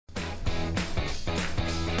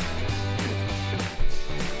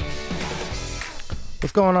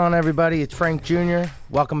What's going on, everybody? It's Frank Jr.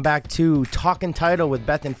 Welcome back to Talkin' Title with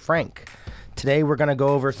Beth and Frank. Today we're going to go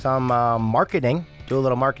over some marketing, do a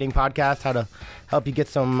little marketing podcast, how to help you get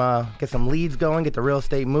some leads going, get the real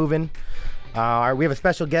estate moving. We have a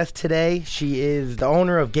special guest today. She is the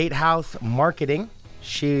owner of Gatehouse Marketing.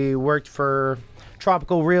 She worked for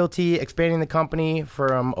Tropical Realty, expanding the company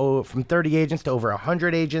from 30 agents to over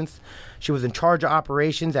 100 agents. She was in charge of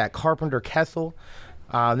operations at Carpenter Kessel.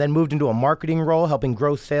 Then moved into a marketing role, helping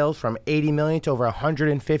grow sales from $80 million to over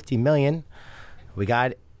 $150 million. We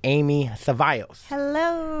got Amy Cevallos.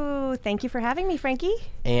 Hello. Thank you for having me, Frankie.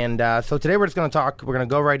 And so today we're just going to talk. We're going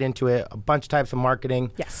to go right into it. A bunch of types of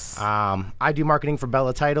marketing. Yes. I do marketing for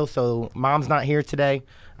Bella Title, so Mom's not here today.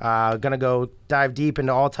 Going to go dive deep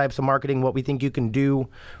into all types of marketing, what we think you can do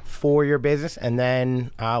for your business, and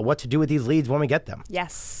then what to do with these leads when we get them.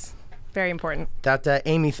 Yes. Very important. That's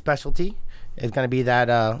Amy's specialty. Is going to be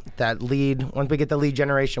that lead. Once we get the lead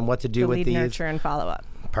generation, what to do with these. Lead nurture and follow up.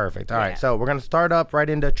 Perfect. All right. So we're going to start up right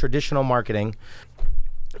into traditional marketing,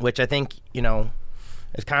 which I think,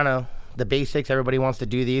 is kind of the basics. Everybody wants to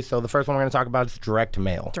do these. So the first one we're going to talk about is direct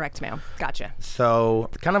mail. Direct mail. Gotcha. So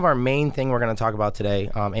kind of our main thing we're going to talk about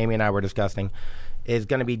today, Amy and I were discussing, is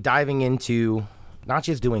going to be diving into not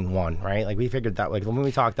just doing one, right? Like we figured that, like when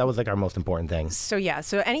we talked, that was like our most important thing. So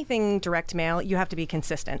so anything direct mail, you have to be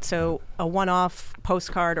consistent. So a one-off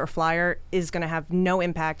postcard or flyer is going to have no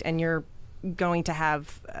impact, and you're going to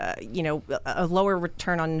have, a lower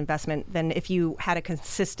return on investment than if you had a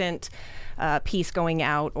consistent piece going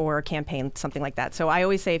out or a campaign, something like that. So I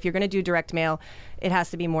always say if you're going to do direct mail, it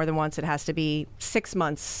has to be more than once. It has to be 6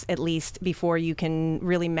 months at least before you can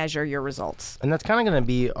really measure your results. And that's kind of going to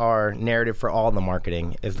be our narrative for all the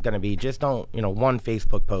marketing. Is going to be just don't, one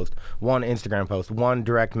Facebook post, one Instagram post, one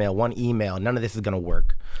direct mail, one email. None of this is going to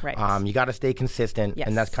work. Right. You got to stay consistent. Yes.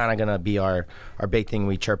 And that's kind of going to be our big thing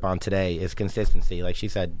we chirp on today is consistency. Like she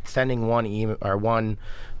said, sending one email or one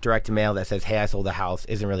direct mail that says, hey, I sold a house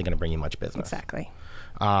isn't really going to bring you much business. Exactly.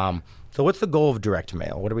 So what's the goal of direct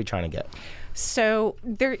mail? What are we trying to get? So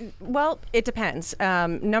it depends.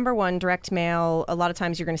 Number one, direct mail, a lot of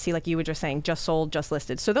times you're going to see, like you were just saying, just sold, just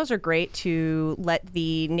listed. So those are great to let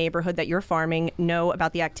the neighborhood that you're farming know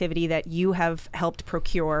about the activity that you have helped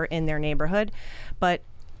procure in their neighborhood. But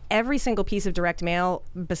every single piece of direct mail,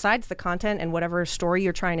 besides the content and whatever story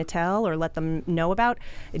you're trying to tell or let them know about,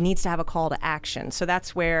 it needs to have a call to action. So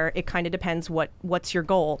that's where it kind of depends what's your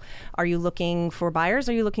goal. Are you looking for buyers?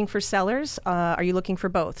 Are you looking for sellers? Are you looking for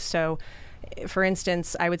both? So for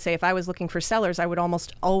instance, I would say if I was looking for sellers, I would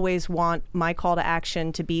almost always want my call to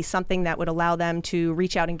action to be something that would allow them to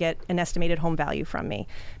reach out and get an estimated home value from me,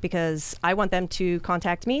 because I want them to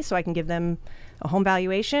contact me so I can give them a home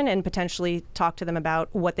valuation and potentially talk to them about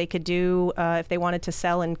what they could do if they wanted to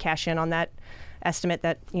sell and cash in on that estimate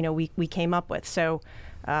that we came up with. So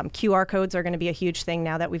QR codes are going to be a huge thing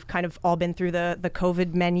now that we've kind of all been through the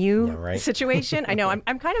COVID menu situation. I know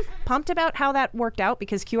I'm kind of pumped about how that worked out,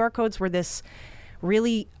 because QR codes were this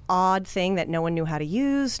really odd thing that no one knew how to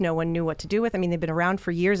use. No one knew what to do with. I mean, they've been around for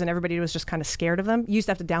years and everybody was just kind of scared of them. You used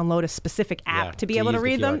to have to download a specific app to be able to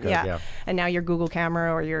read them. Code, And now your Google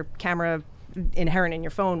camera or your camera inherent in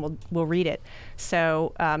your phone will read it.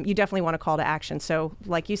 So you definitely want a call to action. So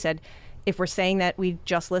like you said, if we're saying that we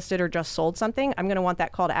just listed or just sold something, I'm going to want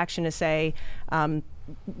that call to action to say,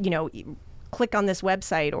 click on this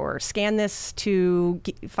website or scan this to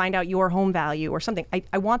find out your home value or something.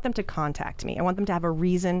 I want them to contact me. I want them to have a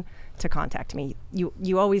reason to contact me.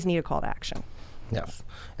 You always need a call to action. Yes.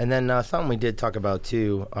 And then something we did talk about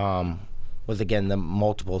too was, again, the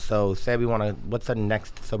multiple. So say we want to, what's the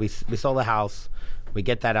next? So we sold a house. We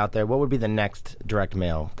get that out there. What would be the next direct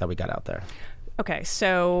mail that we got out there? Okay,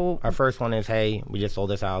 so our first one is, hey, we just sold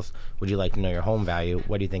this house. Would you like to know your home value?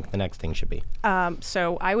 What do you think the next thing should be?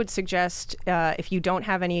 So I would suggest if you don't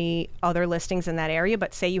have any other listings in that area,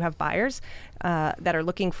 but say you have buyers that are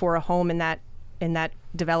looking for a home in that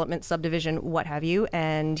development, subdivision, what have you,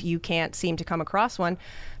 and you can't seem to come across one,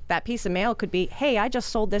 that piece of mail could be, hey, I just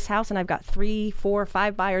sold this house and I've got 3, 4,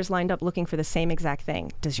 5 buyers lined up looking for the same exact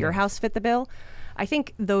thing. Does your house fit the bill? I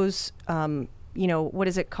think those what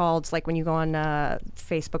is it called? It's like when you go on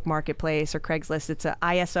Facebook Marketplace or Craigslist, it's a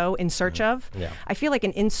ISO, in search of. Yeah. I feel like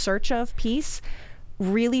an in search of piece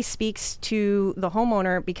really speaks to the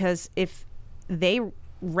homeowner, because if they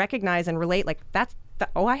recognize and relate, like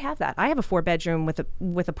I have that. I have a 4-bedroom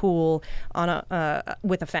with a pool on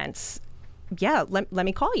with a fence. Yeah, let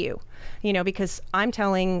me call you. Because I'm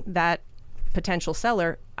telling that potential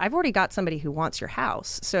seller, I've already got somebody who wants your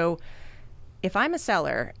house. So if I'm a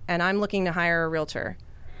seller and I'm looking to hire a realtor,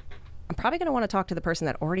 I'm probably going to want to talk to the person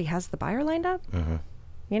that already has the buyer lined up. Mm-hmm.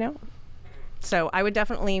 So I would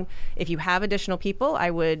definitely, if you have additional people,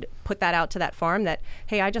 I would put that out to that farm that,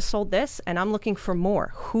 hey, I just sold this and I'm looking for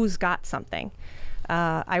more. Who's got something?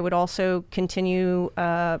 I would also continue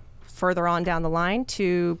further on down the line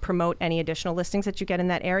to promote any additional listings that you get in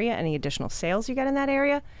that area, any additional sales you get in that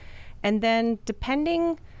area. And then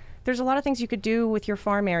there's a lot of things you could do with your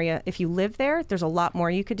farm area. If you live there, there's a lot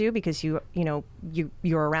more you could do because you're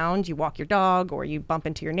around, you walk your dog or you bump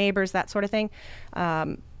into your neighbors, that sort of thing.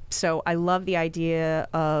 So I love the idea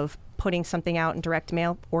of putting something out in direct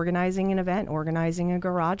mail, organizing an event, organizing a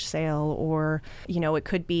garage sale, or, it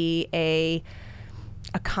could be a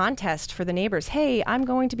contest for the neighbors. Hey, I'm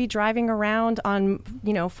going to be driving around on,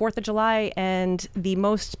 4th of July and the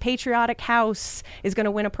most patriotic house is going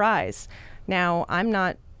to win a prize. Now, I'm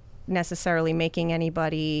not necessarily making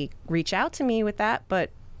anybody reach out to me with that, but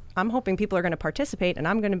I'm hoping people are going to participate, and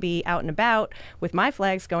I'm going to be out and about with my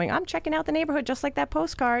flags going, I'm checking out the neighborhood just like that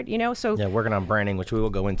postcard, so. Yeah, working on branding, which we will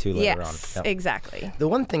go into later on. Yes, exactly. The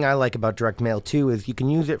one thing I like about direct mail, too, is you can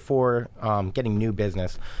use it for getting new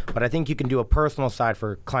business, but I think you can do a personal side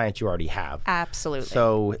for clients you already have. Absolutely.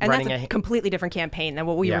 So and that's a completely different campaign than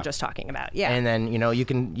what we were just talking about. Yeah. And then, you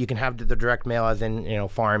can have the direct mail as in,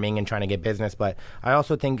 farming and trying to get business, but I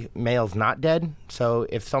also think mail's not dead. So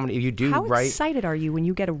if you do How excited are you when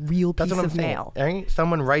you get a real piece of mail? Right?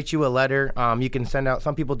 Someone writes you a letter. You can send out.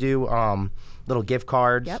 Some people do little gift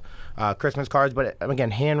cards, Christmas cards. But again,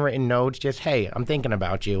 handwritten notes. Just hey, I'm thinking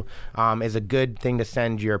about you. Is a good thing to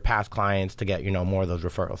send your past clients to get more of those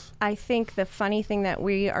referrals. I think the funny thing that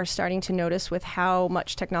we are starting to notice with how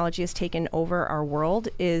much technology has taken over our world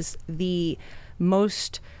is the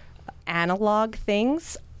most analog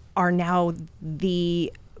things are now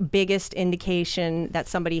the biggest indication that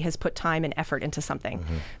somebody has put time and effort into something,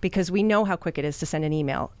 because we know how quick it is to send an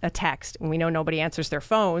email, a text, and we know nobody answers their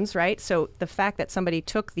phones, right? So the fact that somebody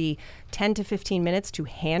took the 10 to 15 minutes to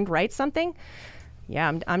handwrite something,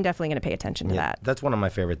 I'm definitely going to pay attention to that. That's one of my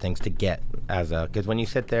favorite things to get because when you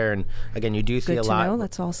sit there and again you do see a lot. Good to know.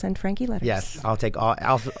 Let's all send Frankie letters. Yes, I'll take all.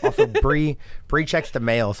 Also, Bree checks the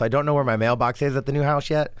mail, so I don't know where my mailbox is at the new house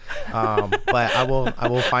yet, but I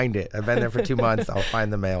will find it. I've been there for 2 months. I'll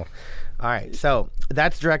find the mail. All right, so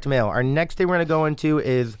that's direct mail. Our next thing we're going to go into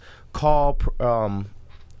is call.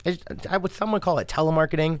 I would someone call it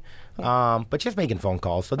telemarketing, but just making phone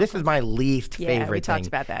calls. So this is my least favorite thing. We talked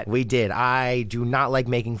about that. We did. I do not like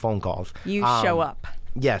making phone calls. You show up.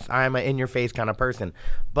 Yes, I'm an in-your-face kind of person.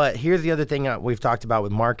 But here's the other thing we've talked about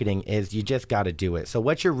with marketing is you just got to do it. So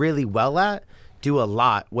what you're really well at, do a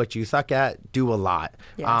lot. What you suck at, do a lot.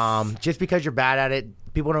 Yes. Just because you're bad at it,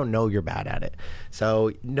 people don't know you're bad at it.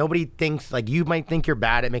 So nobody thinks, you might think you're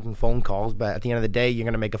bad at making phone calls, but at the end of the day, you're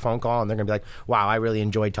going to make a phone call and they're going to be like, wow, I really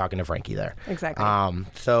enjoyed talking to Frankie there. Exactly.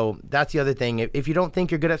 So that's the other thing. If you don't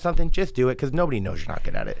think you're good at something, just do it because nobody knows you're not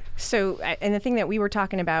good at it. So, and the thing that we were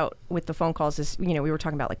talking about with the phone calls is, we were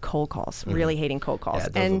talking about cold calls, really hating cold calls. Yeah,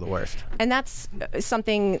 those are the worst. And that's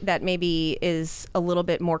something that maybe is a little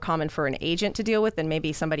bit more common for an agent to deal with than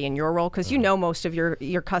maybe somebody in your role, because you know most of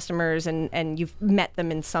your customers and you've met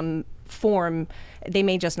them in some form. They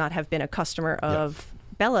may just not have been a customer of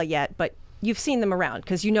Bella yet, but you've seen them around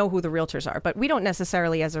because you know who the realtors are. But we don't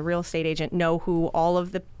necessarily, as a real estate agent, know who all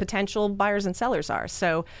of the potential buyers and sellers are.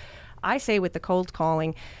 So I say with the cold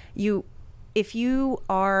calling, if it's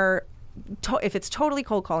totally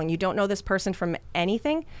cold calling, you don't know this person from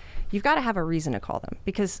anything, you've got to have a reason to call them.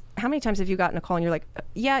 Because how many times have you gotten a call and you're like,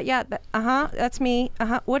 that's me.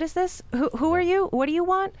 What is this? Who are you? What do you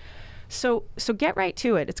want? So get right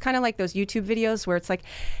to it. It's kind of like those YouTube videos where it's like,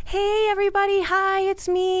 hey, everybody, hi, it's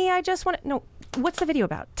me. I just want to know, what's the video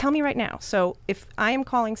about? Tell me right now. So if I am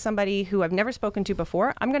calling somebody who I've never spoken to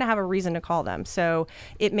before, I'm going to have a reason to call them. So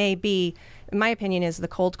it may be, my opinion is the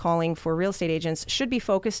cold calling for real estate agents should be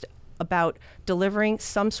focused about delivering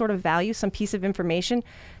some sort of value, some piece of information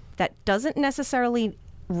that doesn't necessarily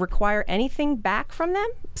require anything back from them,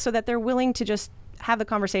 so that they're willing to just have the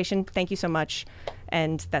conversation. Thank you so much.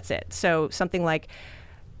 And that's it. So something like,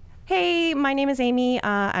 hey, my name is Amy.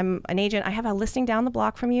 I'm an agent. I have a listing down the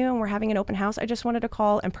block from you and we're having an open house. I just wanted to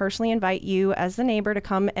call and personally invite you as the neighbor to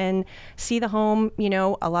come and see the home.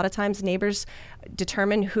 A lot of times neighbors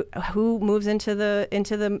determine who moves into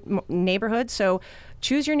the neighborhood. So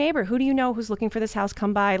choose your neighbor. Who do you know who's looking for this house?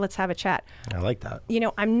 Come by. Let's have a chat. I like that.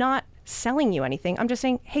 I'm not selling you anything. I'm just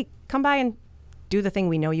saying, hey, come by and do the thing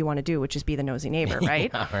we know you want to do, which is be the nosy neighbor,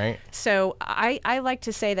 right? Yeah, right. So I like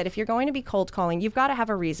to say that if you're going to be cold calling, you've got to have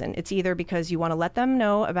a reason. It's either because you want to let them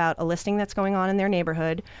know about a listing that's going on in their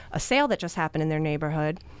neighborhood, a sale that just happened in their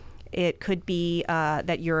neighborhood. It could be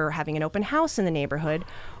that you're having an open house in the neighborhood,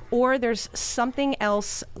 Or there's something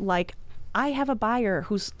else like, I have a buyer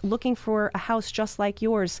who's looking for a house just like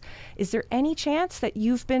yours. Is there any chance that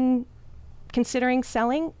you've been considering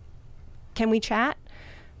selling? Can we chat?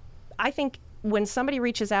 I think when somebody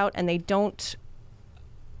reaches out and they don't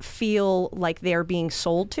feel like they're being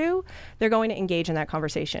sold to, they're going to engage in that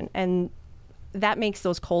conversation. And that makes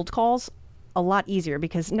those cold calls a lot easier,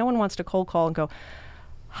 because no one wants to cold call and go,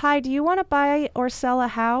 hi, do you want to buy or sell a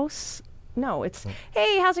house? No, it's,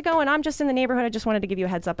 hey, how's it going? I'm just in the neighborhood. I just wanted to give you a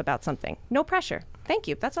heads up about something. No pressure. Thank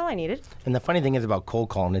you. That's all I needed. And the funny thing is about cold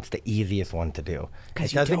calling, it's the easiest one to do.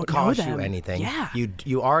 It doesn't cost you anything. Yeah.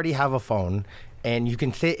 You already have a phone, and you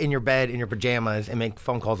can sit in your bed in your pajamas and make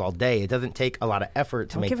phone calls all day. It doesn't take a lot of effort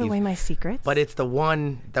to make these. Don't give away my secrets. But it's the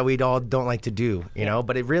one that we all don't like to do, you know?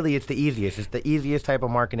 But it's the easiest. It's the easiest type of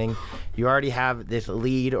marketing. You already have this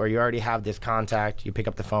lead, or you already have this contact. You pick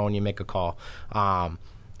up the phone, you make a call.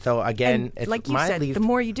 So again, it's like you said, the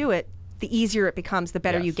more you do it, the easier it becomes, the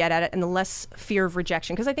better you get at it, and the less fear of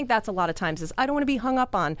rejection. Because I think that's a lot of times is, I don't want to be hung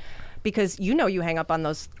up on, because you hang up on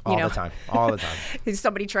those, all the time. Is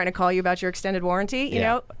somebody trying to call you about your extended warranty? You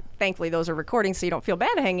know, thankfully those are recordings, so you don't feel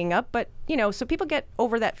bad hanging up. But so people get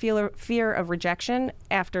over that fear of rejection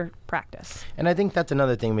after practice. And I think that's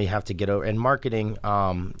another thing we have to get over. In marketing,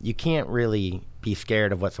 you can't really be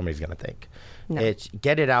scared of what somebody's going to think. No. It's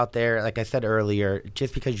get it out there. Like I said earlier,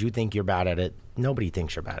 just because you think you're bad at it, nobody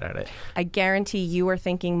thinks you're bad at it. I guarantee you are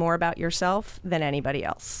thinking more about yourself than anybody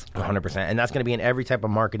else. 100%. And that's going to be in every type of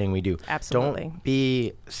marketing we do. Absolutely. Don't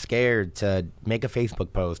be scared to make a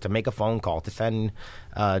Facebook post, to make a phone call, to send,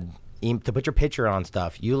 to put your picture on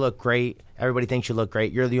stuff. You look great. Everybody thinks you look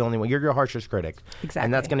great. You're the only one. You're your harshest critic. Exactly.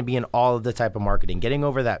 And that's going to be in all of the type of marketing. Getting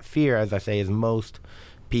over that fear, as I say, is most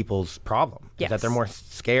people's problem. Yes. Is that they're more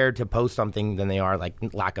scared to post something than they are like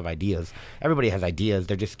lack of ideas. Everybody has ideas.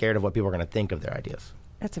 They're just scared of what people are going to think of their ideas.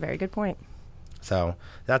 That's a very good point. So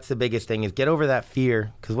that's the biggest thing, is get over that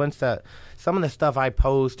fear. Because some of the stuff I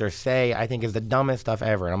post or say, I think is the dumbest stuff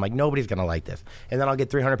ever. And I'm like, nobody's going to like this. And then I'll get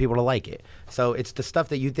 300 people to like it. So it's the stuff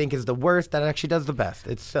that you think is the worst that actually does the best.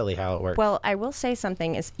 It's silly how it works. Well, I will say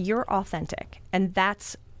something is, you're authentic. And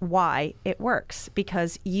that's why it works,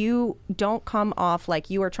 because you don't come off like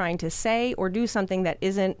you are trying to say or do something that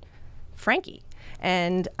isn't Frankie.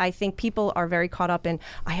 And I think people are very caught up in,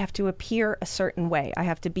 I have to appear a certain way. I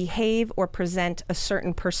have to behave or present a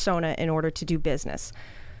certain persona in order to do business.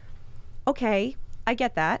 Okay, I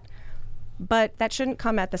get that. But that shouldn't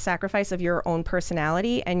come at the sacrifice of your own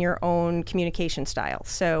personality and your own communication style.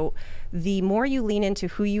 So the more you lean into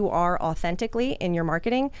who you are authentically in your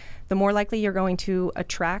marketing, the more likely you're going to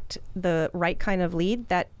attract the right kind of lead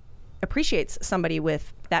that appreciates somebody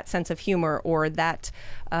with that sense of humor, or that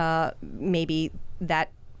maybe that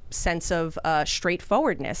sense of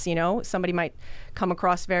straightforwardness. Somebody might come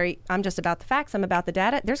across I'm just about the facts, I'm about the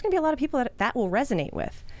data. There's going to be a lot of people that will resonate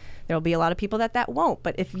with. There'll be a lot of people that won't.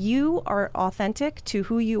 But if you are authentic to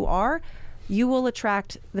who you are, you will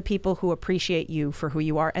attract the people who appreciate you for who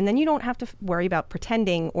you are. And then you don't have to worry about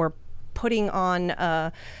pretending or putting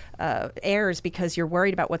on airs because you're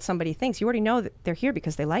worried about what somebody thinks. You already know that they're here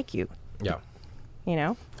because they like you. Yeah.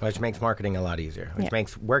 Which makes marketing a lot easier. Which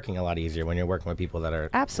makes working a lot easier when you're working with people that are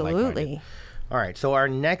absolutely like-minded. All right, so our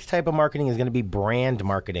next type of marketing is going to be brand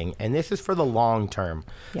marketing, and this is for the long term.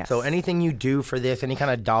 Yes. So anything you do for this, any kind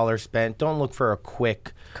of dollar spent, don't look for a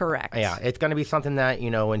quick. Correct. Yeah, it's going to be something that,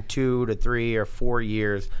 in 2 to 3 or 4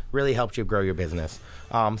 years really helps you grow your business.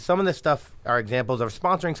 Some of the stuff are examples of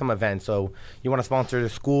sponsoring some events. So you want to sponsor the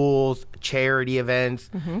schools, charity events,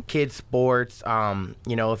 kids sports.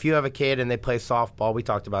 If you have a kid and they play softball, we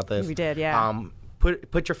talked about this. We did, yeah.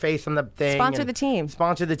 Put your face on the thing. Sponsor the team.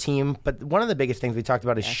 Sponsor the team. But one of the biggest things we talked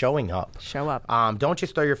about is showing up. Show up. Don't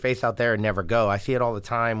just throw your face out there and never go. I see it all the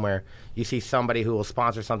time where you see somebody who will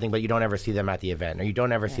sponsor something, but you don't ever see them at the event, or you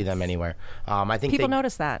don't ever see them anywhere. I think people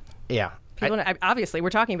notice that. Yeah. Obviously,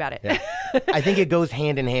 we're talking about it. Yeah. I think it goes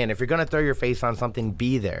hand in hand. If you're going to throw your face on something,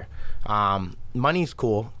 be there. Money's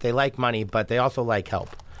cool. They like money, but they also like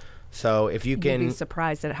help. So if you can... You'd be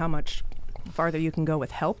surprised at how much farther you can go with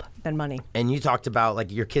help than money. And you talked about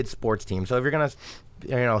like your kid's sports team. So if you're going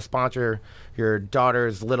to sponsor your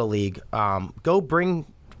daughter's Little League, go bring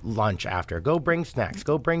lunch after. Go bring snacks.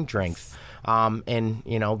 Go bring drinks. And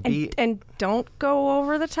don't go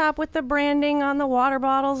over the top with the branding on the water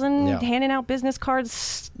bottles and handing out business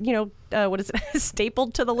cards, what is it,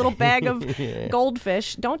 stapled to the little bag of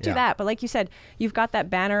goldfish. Don't do that. But like you said, you've got that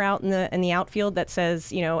banner out in the outfield that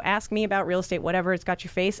says, ask me about real estate, whatever. It's got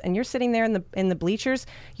your face, and you're sitting there in the bleachers.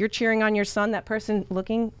 You're cheering on your son. That person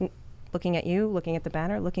looking, looking at you, looking at the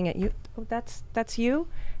banner, looking at you. Oh, that's you.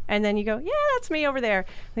 And then you go, yeah, that's me over there. And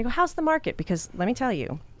they go, how's the market? Because let me tell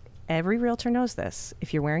you, every realtor knows this.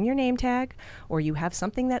 If you're wearing your name tag or you have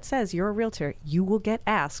something that says you're a realtor, you will get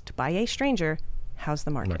asked by a stranger, how's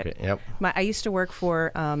the market? Yep. I used to work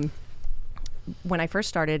for, when I first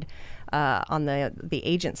started on the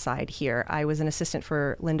agent side here, I was an assistant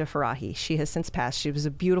for Linda Farahi. She has since passed. She was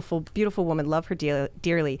a beautiful, beautiful woman, love her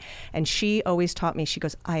dearly. And she always taught me, she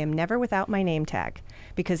goes, I am never without my name tag.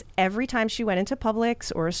 Because every time she went into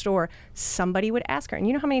Publix or a store, somebody would ask her. And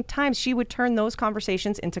you know how many times she would turn those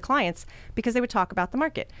conversations into clients because they would talk about the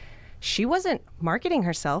market. She wasn't marketing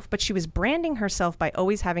herself, but she was branding herself by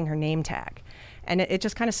always having her name tag. And it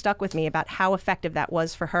just kind of stuck with me about how effective that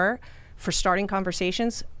was for her for starting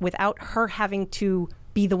conversations without her having to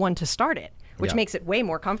be the one to start it, which makes it way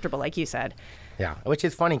more comfortable, like you said. Yeah, which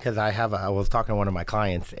is funny because I was talking to one of my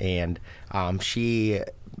clients, and she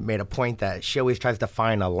made a point that she always tries to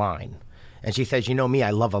find a line. And she says, you know me,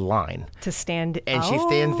 I love a line. To stand. And she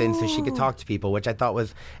stands in so she could talk to people, which I thought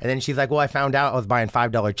was, and then she's like, well, I found out I was buying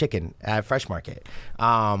 $5 chicken at Fresh Market.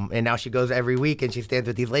 And now she goes every week and she stands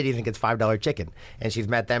with these ladies and gets $5 chicken. And she's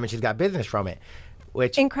met them and she's got business from it.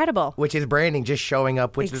 Which incredible. Which is branding, just showing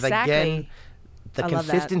up, which is again the I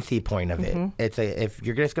consistency point of it. It's if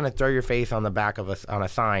you're just going to throw your face on the back of on a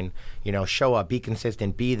sign, show up, be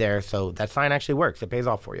consistent, be there, so that sign actually works. It pays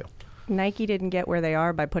off for you. Nike didn't get where they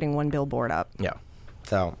are by putting one billboard up. Yeah.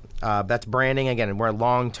 So that's branding. Again, we're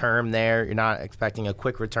long term there. You're not expecting a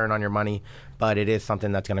quick return on your money, but it is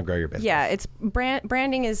something that's going to grow your business. Yeah, it's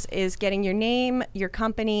branding is getting your name, your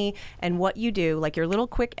company, and what you do, like your little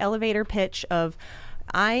quick elevator pitch of,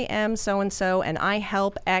 I am so-and-so, and I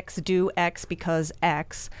help X do X because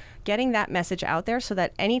X. Getting that message out there so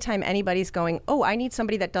that anytime anybody's going, oh, I need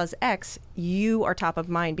somebody that does X, you are top of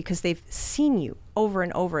mind because they've seen you over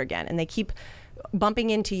and over again, and they keep bumping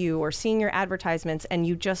into you or seeing your advertisements, and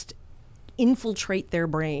you just infiltrate their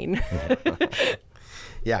brain.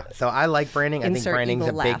 Yeah, so I like branding. I think branding's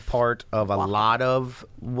a big part of a lot of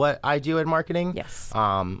what I do in marketing. Yes.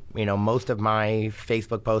 Most of my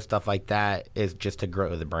Facebook posts, stuff like that, is just to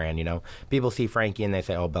grow the brand. People see Frankie and they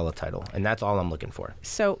say, oh, Bella Title, and that's all I'm looking for.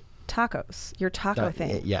 So tacos, your taco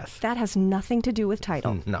thing. Yes. That has nothing to do with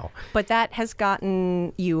Title. No. But that has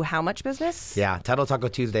gotten you how much business? Yeah, Title Taco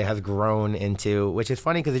Tuesday has grown into, which is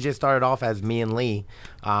funny because it just started off as me and Lee.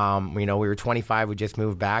 We were 25, we just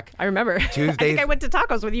moved back. I remember. Tuesdays. I think I went to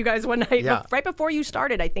tacos with you guys one night. Yeah. Right before you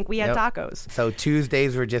started, I think we had tacos. So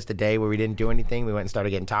Tuesdays were just a day where we didn't do anything. We went and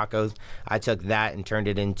started getting tacos. I took that and turned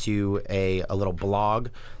it into a little blog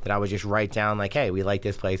that I would just write down like, hey, we like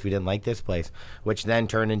this place, we didn't like this place, which then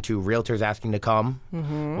turned into realtors asking to come,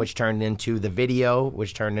 which turned into the video,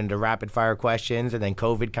 which turned into rapid fire questions, and then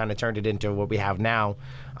COVID kind of turned it into what we have now.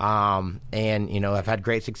 I've had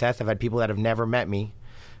great success. I've had people that have never met me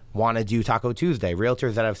want to do Taco Tuesday.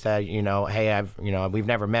 Realtors that have said, hey, we've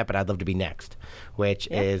never met, but I'd love to be next, which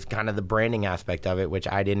is kind of the branding aspect of it, which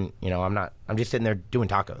I didn't, I'm just sitting there doing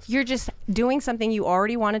tacos. You're just doing something you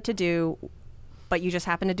already wanted to do, but you just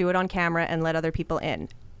happen to do it on camera and let other people in.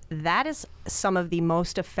 That is some of the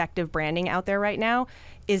most effective branding out there right now,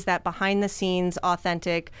 is that behind the scenes,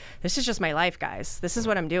 authentic, this is just my life, guys. This is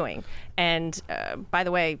what I'm doing. And by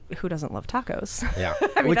the way, who doesn't love tacos? Yeah.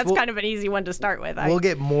 I mean, that's kind of an easy one to start with. We'll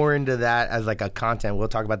get more into that as like a content. We'll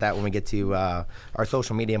talk about that when we get to our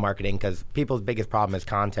social media marketing, because people's biggest problem is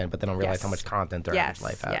content, but they don't realize how much content their average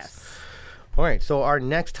life has. Yes. All right, so our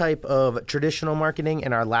next type of traditional marketing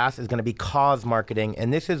and our last is going to be cause marketing,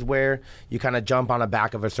 and this is where you kind of jump on the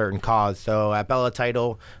back of a certain cause. So at Bella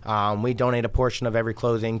Title, we donate a portion of every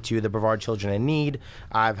closing to the Brevard Children in Need.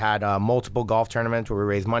 I've had multiple golf tournaments where we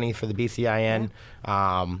raise money for the BCIN,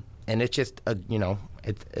 and it's just,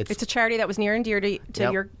 it's a charity that was near and dear to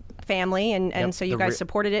your family, and so you guys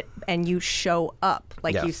supported it, and you show up,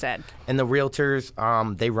 like you said. And the realtors,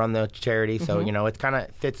 they run the charity, so, it kind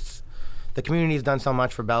of fits. The community's done so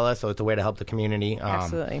much for Bella, so it's a way to help the community.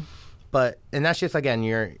 Absolutely. And that's just,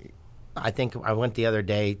 again, I think I went the other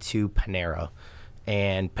day to Panera,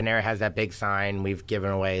 and Panera has that big sign, we've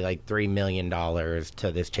given away like $3 million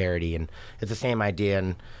to this charity, and it's the same idea.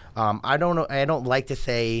 And I don't like to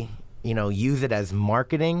say, use it as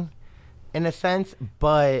marketing in a sense,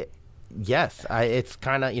 but yes, it's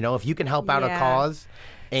kind of, if you can help out a cause.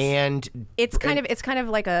 And it's kind of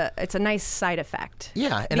like it's a nice side effect.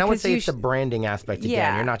 Yeah, and I would say it's the branding aspect again.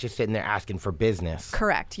 Yeah. You're not just sitting there asking for business.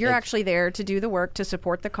 Correct. You're actually there to do the work, to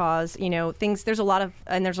support the cause. There's a lot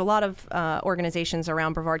of organizations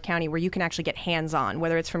around Brevard County where you can actually get hands-on,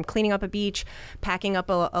 whether it's from cleaning up a beach, packing up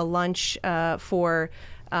a lunch for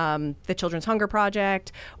the Children's Hunger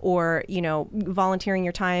Project, or, volunteering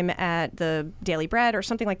your time at the Daily Bread or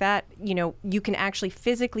something like that, you can actually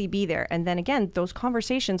physically be there. And then again, those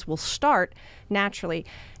conversations will start naturally.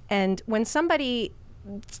 And when somebody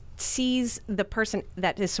sees the person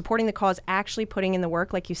that is supporting the cause actually putting in the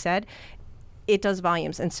work, like you said, it does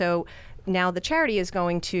volumes. And so now the charity is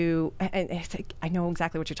going to, I know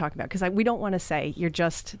exactly what you're talking about, because we don't want to say you're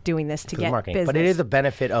just doing this to get marketing, business. but it is a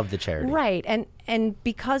benefit of the charity. Right. And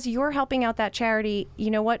because you're helping out that charity,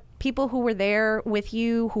 you know what? People who were there with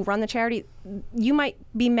you, who run the charity, you might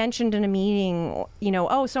be mentioned in a meeting,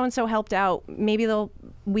 oh, so-and-so helped out. Maybe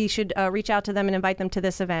we should reach out to them and invite them to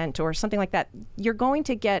this event or something like that. You're going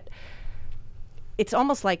to get, it's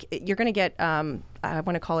almost like you're going to get, I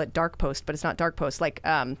want to call it dark post, but it's not dark post, like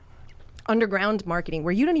underground marketing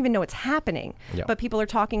where you don't even know it's happening, but people are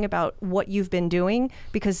talking about what you've been doing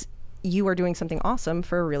because you are doing something awesome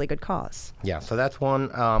for a really good cause. Yeah, so that's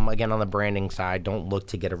one. Again, on the branding side, don't look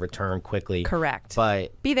to get a return quickly. Correct.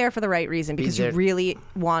 But be there for the right reason, because you really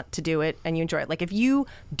want to do it and you enjoy it. Like if you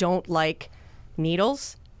don't like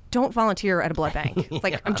needles, don't volunteer at a blood bank.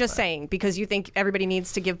 Like, I'm just saying, because you think everybody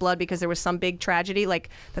needs to give blood because there was some big tragedy. Like,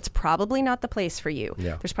 that's probably not the place for you.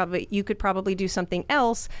 Yeah. You could probably do something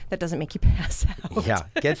else that doesn't make you pass out. Yeah.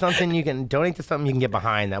 Get something you can donate to, something you can get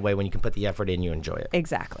behind. That way, when you can put the effort in, you enjoy it.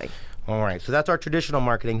 Exactly. All right. So that's our traditional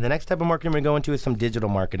marketing. The next type of marketing we're going to go into is some digital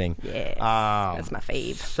marketing. Yes. That's my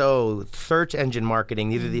fave. So search engine marketing.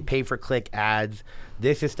 These are the pay-per-click ads.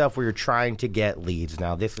 This is stuff where you're trying to get leads.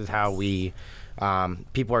 Now, this is how we...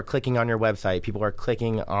 people are clicking on your website. People are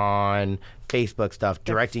clicking on Facebook stuff,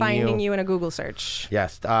 directing finding you in a Google search.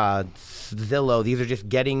 Yes. Zillow. These are just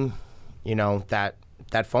getting, that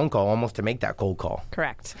phone call almost to make that cold call.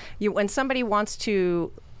 Correct. When somebody wants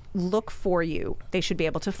to look for you, they should be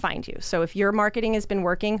able to find you. So if your marketing has been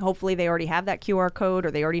working, hopefully they already have that QR code,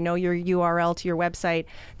 or they already know your URL to your website.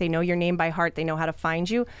 They know your name by heart. They know how to find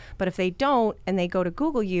you. But if they don't and they go to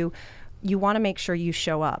Google you want to make sure you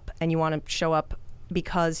show up, and you want to show up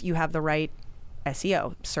because you have the right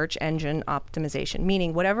SEO, search engine optimization,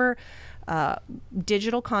 meaning whatever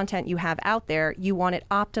digital content you have out there, you want it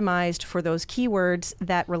optimized for those keywords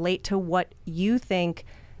that relate to what you think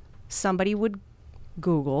somebody would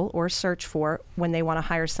Google or search for when they want to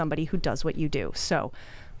hire somebody who does what you do. So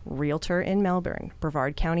realtor in Melbourne,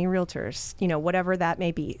 Brevard County Realtors, whatever that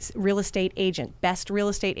may be, real estate agent, best real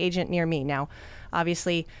estate agent near me. Now,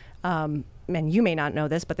 obviously, and you may not know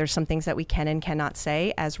this, but there's some things that we can and cannot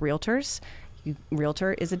say as realtors.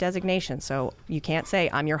 Realtor is a designation, so you can't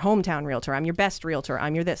say, I'm your hometown realtor, I'm your best realtor,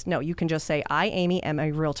 I'm your this. No, you can just say, I, Amy, am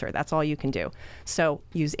a realtor. That's all you can do. So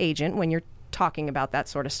use agent when you're talking about that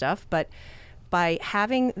sort of stuff. But by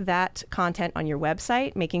having that content on your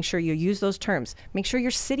website, making sure you use those terms, make sure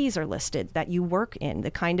your cities are listed that you work in.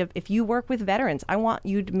 If you work with veterans, I want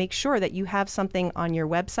you to make sure that you have something on your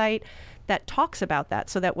website that talks about that,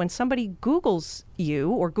 so that when somebody Googles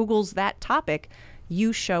you or Googles that topic,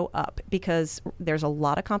 you show up, because there's a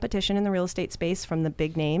lot of competition in the real estate space from the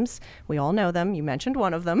big names. We all know them. You mentioned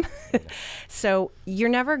one of them. So you're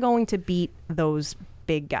never going to beat those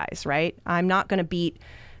big guys, right? I'm not going to beat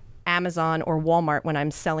Amazon or Walmart when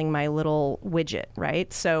I'm selling my little widget,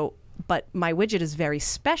 right? So, but my widget is very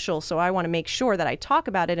special, so I want to make sure that I talk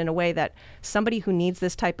about it in a way that somebody who needs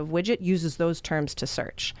this type of widget uses those terms to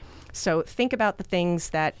search. So think about the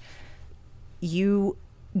things that you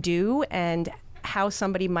do and how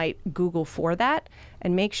somebody might Google for that,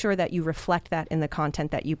 and make sure that you reflect that in the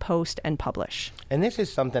content that you post and publish. And this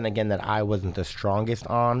is something, again, that I wasn't the strongest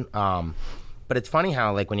on. But it's funny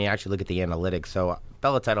how, like, when you actually look at the analytics, so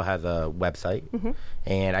Bella Title has a website,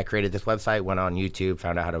 and I created this website, went on YouTube,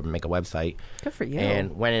 found out how to make a website. Good for you.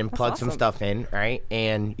 And went and plugged some stuff in, right?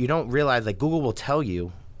 And you don't realize, like, Google will tell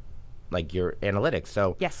you, like, your analytics.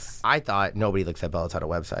 So yes, I thought nobody looks at Bella Title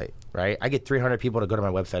website, right? I get 300 people to go to my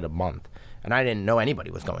website a month, and I didn't know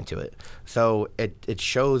anybody was going to it. So it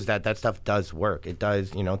shows that stuff does work. It does,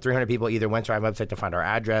 300 people either went to our website to find our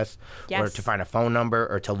address, or to find a phone number,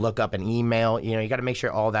 or to look up an email. You got to make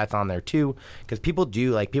sure all that's on there too, because people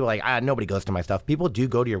nobody goes to my stuff. People do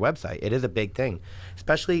go to your website. It is a big thing,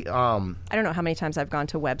 especially. I don't know how many times I've gone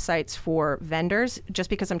to websites for vendors just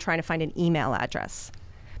because I'm trying to find an email address.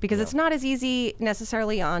 Because it's not as easy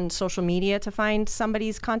necessarily on social media to find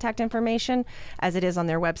somebody's contact information as it is on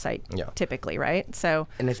their website, typically, right? So,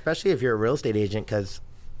 and especially if you're a real estate agent, because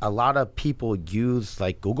a lot of people use,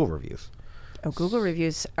 like, Google reviews. Oh, Google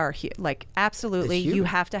reviews are absolutely. You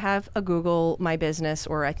have to have a Google My Business,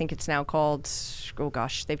 or I think it's now called, oh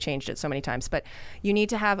gosh, they've changed it so many times. But you need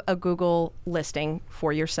to have a Google listing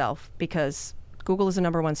for yourself, because Google is the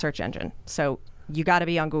 #1 search engine. So you got to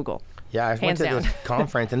be on Google. Yeah, I went to down. this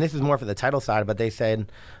conference, and this is more for the title side, but they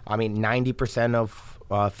said, 90% of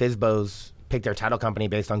FSBOs pick their title company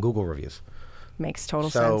based on Google reviews. Makes total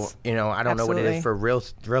sense. So, I don't know what it is for real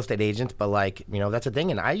estate agents, but that's a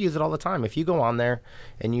thing. And I use it all the time. If you go on there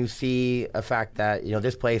and you see a fact that,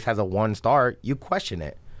 this place has a 1 star, you question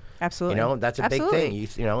it. Absolutely. That's a big thing.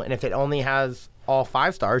 And if it only has all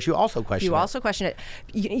 5 stars, you also question it. You also question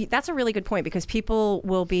it. That's a really good point, because people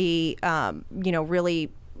will be, really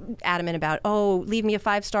adamant about, leave me a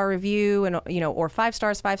 5-star review and, or 5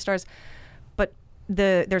 stars. But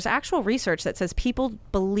there's actual research that says people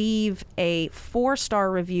believe a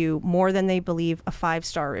 4-star review more than they believe a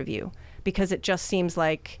 5-star review, because it just seems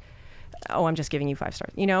like, I'm just giving you 5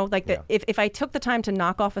 stars. If I took the time to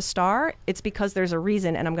knock off a star, it's because there's a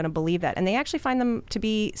reason, and I'm going to believe that. And they actually find them to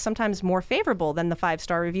be sometimes more favorable than the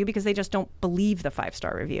 5-star review, because they just don't believe the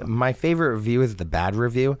 5-star review. My favorite review is the bad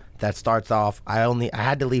review that starts off, I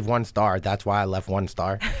had to leave 1 star. That's why I left 1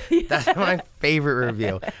 star. Yeah. That's my favorite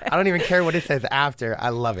review. I don't even care what it says after. I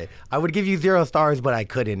love it. I would give you 0 stars, but I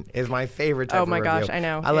couldn't. Is my favorite type of review. Oh my gosh, I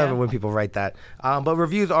know. I love it when people write that. But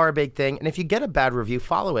reviews are a big thing. And if you get a bad review,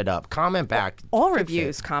 follow it up. Comment back. All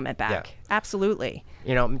reviews comment back. Yeah. Absolutely.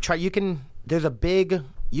 You can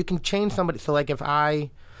change somebody. So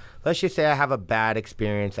let's just say I have a bad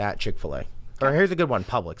experience at Chick-fil-A. Or here's a good one,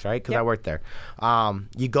 Publix, right? Because I worked there.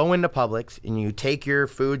 You go into Publix and you take your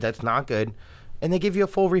food that's not good, and they give you a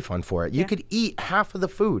full refund for it. You could eat half of the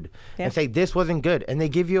food and say, this wasn't good, and they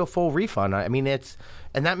give you a full refund. I mean, and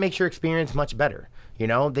that makes your experience much better.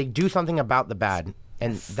 They do something about the bad,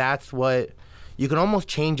 and that's what, you can almost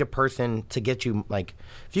change a person to get you,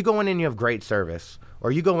 if you go in and you have great service,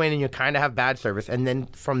 or you go in and you kind of have bad service, and then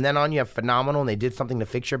from then on you have phenomenal and they did something to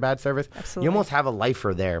fix your bad service. Absolutely. You almost have a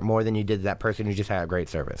lifer there more than you did that person who just had a great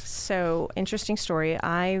service. So, interesting story.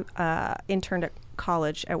 I interned at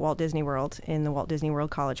college at Walt Disney World in the Walt Disney World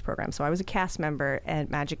College program. So I was a cast member at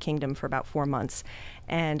Magic Kingdom for about 4 months.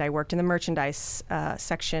 And I worked in the merchandise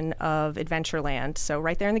section of Adventureland. So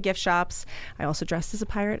right there in the gift shops. I also dressed as a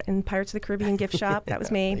pirate in Pirates of the Caribbean gift shop. That was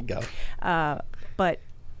me. There you go. But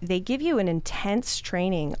they give you an intense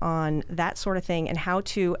training on that sort of thing and how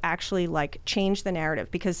to actually change the narrative,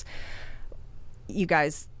 because you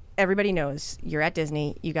guys, everybody knows you're at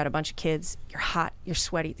Disney, you got a bunch of kids, you're hot, you're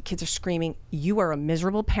sweaty, the kids are screaming, you are a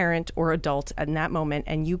miserable parent or adult in that moment,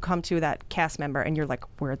 and you come to that cast member and you're like,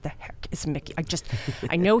 where the heck is Mickey?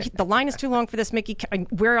 I know the line is too long for this Mickey,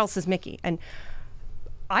 where else is Mickey? And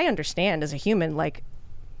I understand as a human,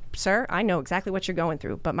 sir, I know exactly what you're going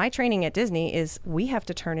through, but my training at Disney is we have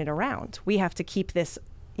to turn it around. We have to keep this,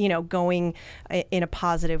 going in a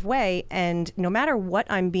positive way. And no matter what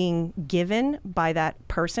I'm being given by that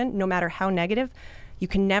person, no matter how negative, you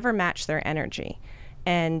can never match their energy.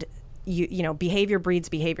 And behavior breeds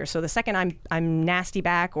behavior. So the second I'm nasty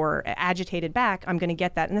back or agitated back, I'm going to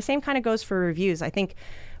get that. And the same kind of goes for reviews. I think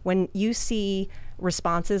when you see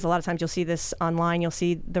responses, a lot of times you'll see this online, you'll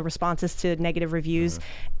see the responses to negative reviews,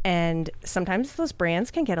 and sometimes those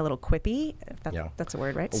brands can get a little quippy. That's a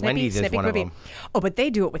word, right? Snippy, Wendy's is one quippy. Of them. Oh, but they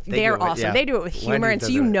do it with, they're awesome. Yeah. They do it with humor,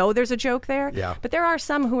 Wendy's and so there's a joke there. Yeah. But there are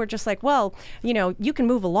some who are just like, well, you can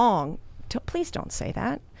move along. Please don't say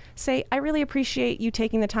that. Say, I really appreciate you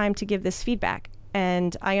taking the time to give this feedback.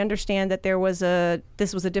 And I understand that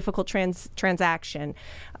this was a difficult transaction,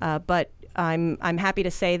 but I'm happy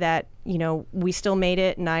to say that we still made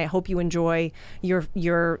it, and I hope you enjoy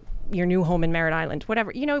your new home in Merritt Island.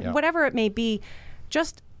 Whatever whatever it may be,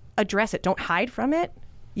 just address it. Don't hide from it.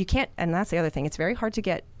 You can't, and that's the other thing. It's very hard to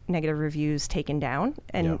get negative reviews taken down,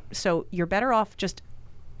 and so you're better off just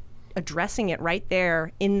addressing it right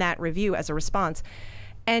there in that review as a response.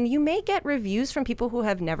 And you may get reviews from people who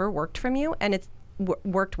have never worked from you, and it's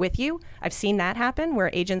worked with you. I've seen that happen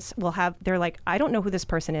where agents they're like, I don't know who this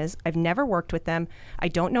person is. I've never worked with them. I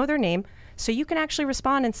don't know their name. So you can actually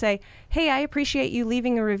respond and say, hey, I appreciate you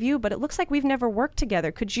leaving a review, but it looks like we've never worked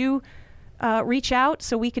together. Could you reach out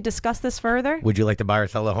so we could discuss this further? Would you like to buy or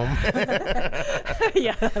sell a home?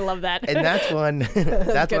 Yeah, I love that. And that's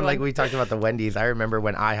one, like we talked about the Wendy's. I remember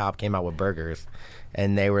when IHOP came out with burgers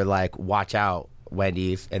and they were like, watch out,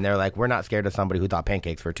 Wendy's, and they're like, we're not scared of somebody who thought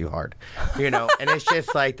pancakes were too hard, and it's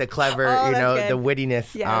just like the clever, the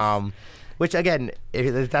wittiness, yes. Which again,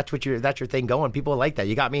 if that's your thing going, people like that.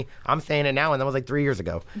 You got me. I'm saying it now, and that was like 3 years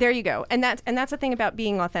ago. There you go, and that's the thing about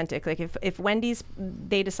being authentic. Like if Wendy's,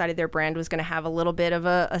 they decided their brand was going to have a little bit of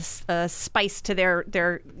a spice to their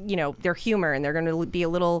humor, and they're going to be a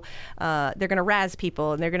little, they're going to razz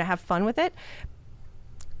people, and they're going to have fun with it.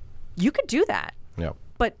 You could do that. Yeah.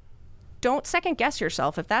 But don't second guess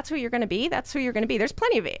yourself. If that's who you're going to be, that's who you're going to be. There's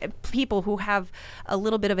plenty of people who have a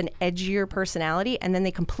little bit of an edgier personality, and then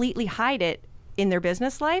they completely hide it in their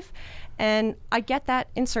business life. And I get that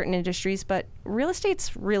in certain industries, but real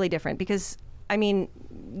estate's really different because, I mean,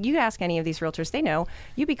 you ask any of these realtors, they know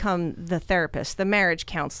you become the therapist, the marriage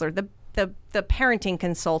counselor, the parenting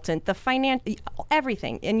consultant, the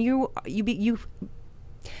everything, and you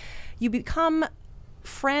become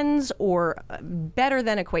friends or better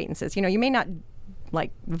than acquaintances. You know, you may not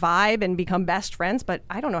like vibe and become best friends, but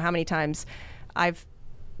I don't know how many times I've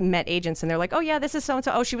met agents and they're like, oh yeah, this is so and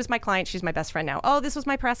so. Oh, she was my client, she's my best friend now. Oh, this was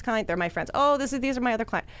my press client, they're my friends. Oh, these are my other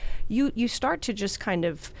clients. You start to just kind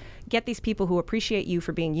of get these people who appreciate you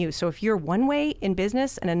for being you. So if you're one way in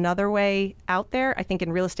business and another way out there, I think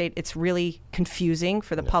in real estate it's really confusing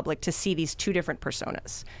for the public to see these two different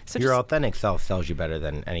personas. So your authentic self sells you better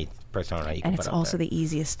than any persona you can put out there. And it's also the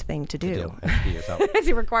easiest thing to do. Be yourself.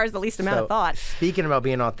 It requires the least amount of thought. Speaking about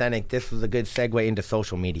being authentic, this was a good segue into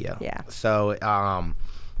social media. Yeah. So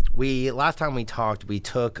last time we talked, we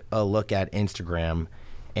took a look at Instagram,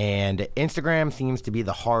 and Instagram seems to be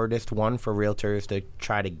the hardest one for realtors to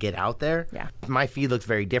try to get out there. Yeah. My feed looks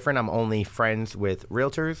very different. I'm only friends with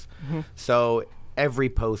realtors. So every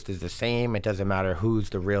post is the same. It doesn't matter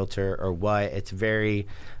who's the realtor or what. It's very,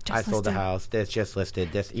 I sold the house, this just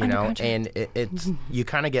listed, this, you know, and it's you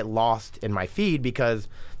kind of get lost in my feed because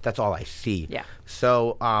that's all I see. Yeah.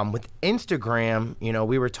 So with Instagram, you know,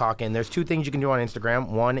 we were talking, there's two things you can do on Instagram.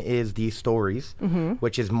 One is the stories,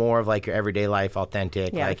 which is more of like your everyday life,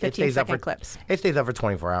 authentic. Yeah, like 15-second clips. It stays up for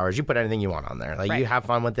 24 hours. You put anything you want on there. Like you have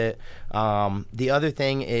fun with it. The other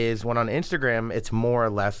thing is when on Instagram, it's more or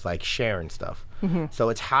less like sharing stuff. So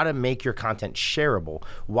it's how to make your content shareable.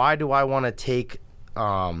 Why do I want to take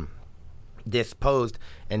this post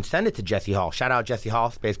and send it to Jesse Hall? Shout out Jesse Hall,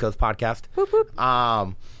 Space Coast Podcast. Whoop, whoop.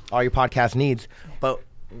 All your podcast needs. But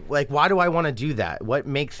like, why do I want to do that? What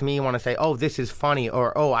makes me want to say, oh, this is funny,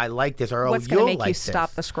 or oh, I like this, or oh, what's you'll going to make like you this.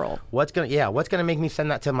 stop the scroll? What's gonna make me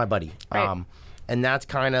send that to my buddy? Right. And that's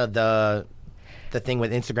kind of the thing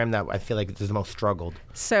with Instagram that I feel like is the most struggled.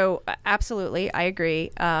 So absolutely, I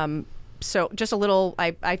agree. So just a little,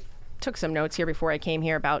 I took some notes here before I came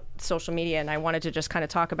here about social media, and I wanted to just kind of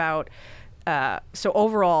talk about. So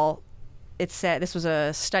overall, it said this was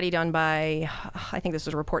a study done by, I think this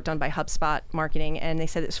was a report done by HubSpot Marketing, and they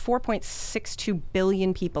said it's 4.62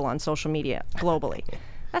 billion people on social media globally.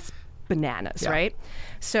 That's bananas, right?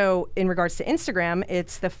 So in regards to Instagram,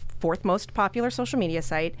 it's the fourth most popular social media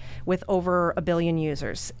site with over 1 billion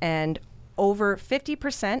users, and over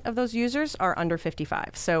 50% of those users are under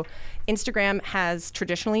 55. So Instagram has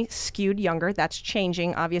traditionally skewed younger. That's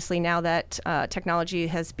changing, obviously, now that technology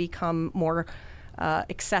has become more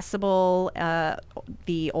accessible.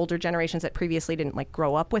 The older generations that previously didn't like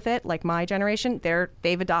grow up with it, like my generation,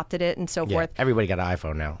 they've adopted it and so forth. Everybody got an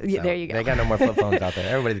iPhone now. Yeah, there you go. They got no more flip phones out there.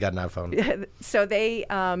 Everybody's got an iPhone. So they,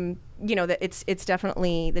 you know, that it's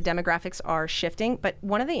definitely, the demographics are shifting. But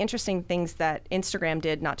one of the interesting things that Instagram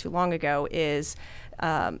did not too long ago is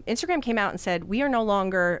Instagram came out and said, we are no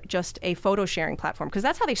longer just a photo sharing platform, because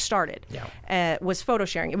that's how they started. Was photo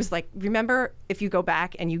sharing. It was like, remember, if you go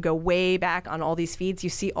back and you go way back on all these feeds, you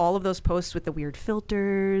see all of those posts with the weird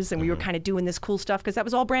filters, and we were kind of doing this cool stuff because that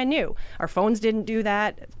was all brand new. Our phones didn't do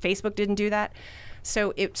that. Facebook didn't do that.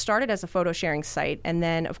 So it started as a photo sharing site, and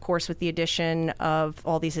then, of course, with the addition of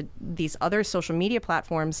all these other social media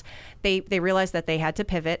platforms, they realized that they had to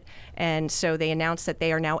pivot, and so they announced that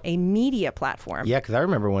they are now a media platform. Yeah, because I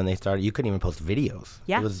remember when they started, you couldn't even post videos.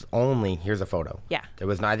 Yeah. It was only, here's a photo. Yeah. There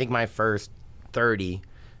was, I think my first 30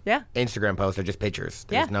 Instagram posts are just pictures.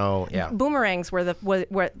 There's no, Boomerangs were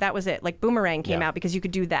that was it. Like Boomerang came out because you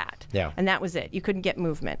could do that. Yeah. And that was it. You couldn't get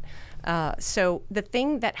movement. So the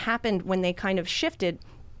thing that happened when they kind of shifted,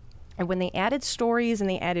 and when they added stories and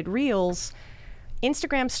they added reels,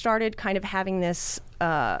 Instagram started kind of having this,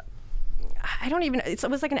 it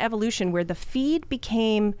was like an evolution where the feed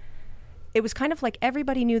became, it was kind of like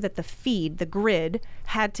everybody knew that the feed, the grid,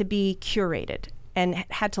 had to be curated and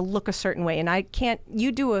had to look a certain way. And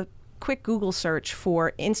you do a quick Google search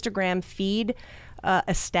for Instagram feed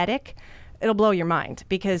aesthetic, it'll blow your mind,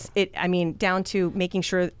 because down to making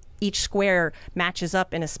sure each square matches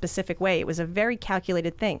up in a specific way. It was a very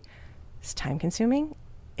calculated thing. It's time consuming.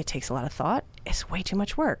 It takes a lot of thought. It's way too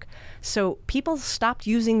much work. So people stopped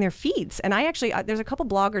using their feeds. And there's a couple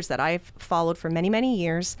bloggers that I've followed for many, many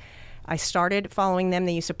years. I started following them.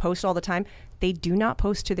 They used to post all the time. They do not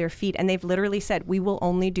post to their feed. And they've literally said, we will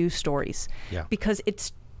only do stories. Yeah. Because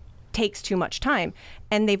takes too much time.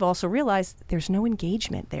 And they've also realized there's no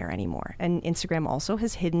engagement there anymore. And Instagram also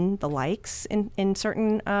has hidden the likes in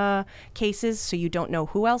certain cases, so you don't know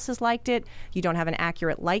who else has liked it. You don't have an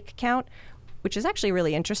accurate like count, which is actually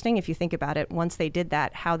really interesting if you think about it. Once they did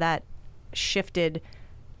that, how that shifted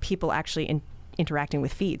people actually interacting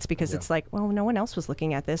with feeds, because it's like, well, no one else was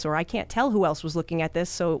looking at this, or I can't tell who else was looking at this,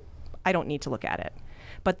 so I don't need to look at it.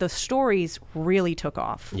 But the stories really took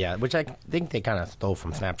off. Yeah, which I think they kind of stole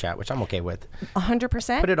from Snapchat, which I'm okay with.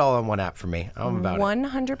 100%. Put it all in one app for me. I'm about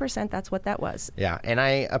 100%. That's what that was. Yeah, and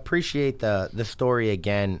I appreciate the story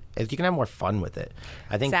again, is you can have more fun with it.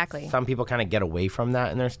 I think some people kind of get away from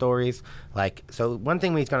that in their stories. Like, so one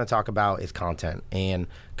thing we're going to talk about is content, and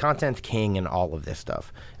content's king in all of this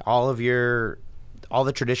stuff. All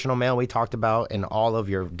the traditional mail we talked about and all of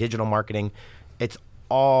your digital marketing, it's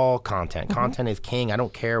all content. Mm-hmm. Content is king. I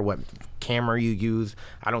don't care what camera you use.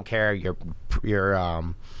 I don't care what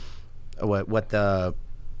am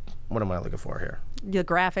I looking for here? The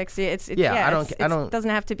graphics. I don't. Doesn't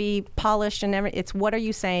have to be polished and everything. It's what are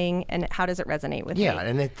you saying and how does it resonate with me? Yeah,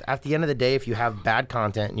 and at the end of the day, if you have bad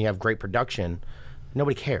content and you have great production,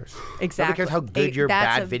 nobody cares. Exactly. Nobody cares how good your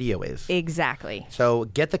bad video is. Exactly. So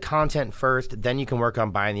get the content first, then you can work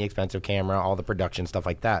on buying the expensive camera, all the production, stuff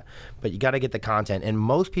like that. But you got to get the content. And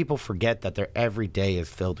most people forget that their every day is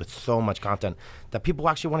filled with so much content that people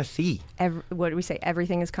actually want to see. What do we say?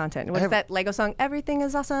 Everything is content. What's that Lego song? Everything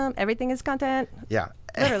is awesome. Everything is content. Yeah.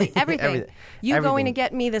 Literally, everything. Everything. Going to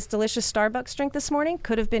get me this delicious Starbucks drink this morning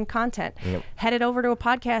could have been content. Yep. Headed over to a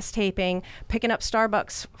podcast taping, picking up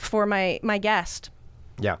Starbucks for my guest.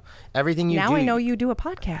 Yeah. Everything you do. Now I know you do a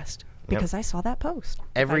podcast because I saw that post.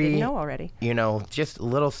 I didn't know already. Just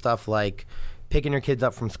little stuff like picking your kids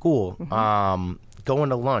up from school, going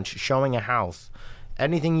to lunch, showing a house,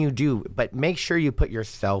 anything you do, but make sure you put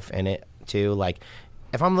yourself in it too. Like,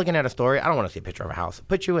 if I'm looking at a story, I don't want to see a picture of a house.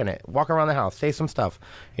 Put you in it. Walk around the house. Say some stuff.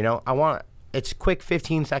 It's quick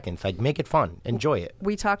 15 seconds. Like, make it fun. Enjoy it.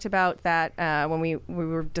 We talked about that when we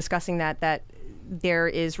were discussing that there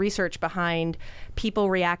is research behind people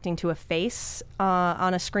reacting to a face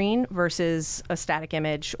on a screen versus a static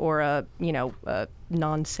image or a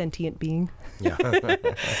non-sentient being. Yeah.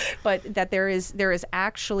 But that there is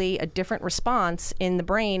actually a different response in the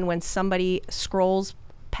brain when somebody scrolls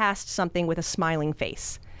past something with a smiling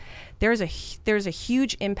face. There's a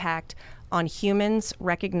huge impact on humans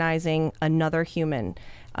recognizing another human.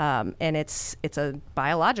 And it's a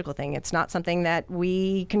biological thing. It's not something that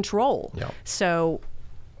we control. Yeah. So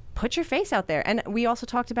put your face out there. And we also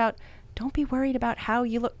talked about, don't be worried about how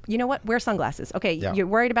you look. You know what? Wear sunglasses. Okay, You're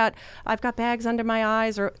worried about, I've got bags under my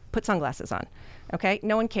eyes, or put sunglasses on. Okay?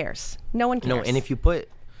 No one cares. No, and if you put,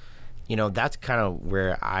 that's kind of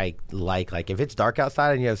where I like if it's dark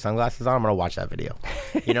outside and you have sunglasses on, I'm going to watch that video.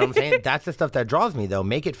 You know what I'm saying? That's the stuff that draws me, though.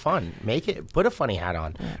 Make it fun. Put a funny hat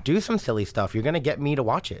on. Yeah. Do some silly stuff. You're going to get me to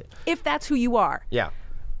watch it. If that's who you are. Yeah.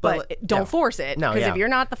 But don't force it. No, because if you're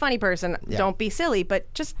not the funny person, don't be silly.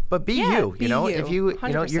 But be you. Be you. If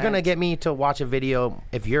you're gonna get me to watch a video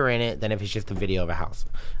if you're in it, then if it's just a video of a house,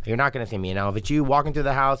 you're not gonna see me. If it's you walking through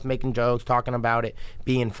the house, making jokes, talking about it,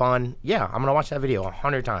 being fun, I'm gonna watch that video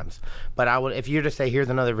 100 times. But if you just say here's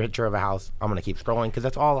another picture of a house, I'm gonna keep scrolling because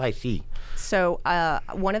that's all I see. So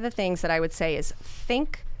one of the things that I would say is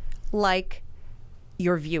think like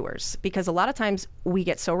your viewers, because a lot of times we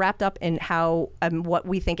get so wrapped up in how what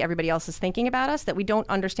we think everybody else is thinking about us that we don't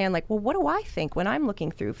understand, like, well, what do I think when I'm looking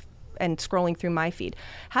through and scrolling through my feed?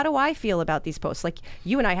 How do I feel about these posts? Like,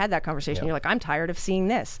 you and I had that conversation. You're like, I'm tired of seeing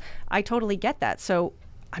this. I totally get that. So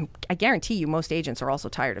I guarantee you most agents are also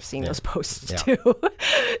tired of seeing those posts too.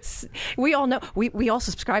 We all know. We all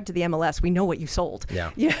subscribe to the MLS. We know what you sold. Yeah.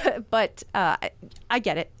 But I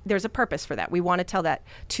get it. There's a purpose for that. We want to tell that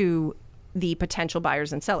to the potential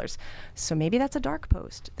buyers and sellers. So maybe that's a dark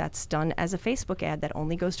post that's done as a Facebook ad that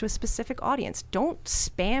only goes to a specific audience. Don't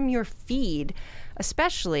spam your feed,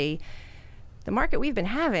 especially the market we've been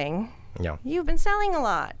having. Yeah. You've been selling a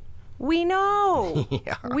lot. We know.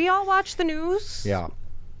 We all watch the news. Yeah.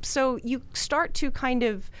 So you start to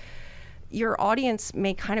your audience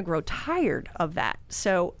may kind of grow tired of that.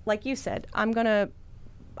 So like you said, I'm going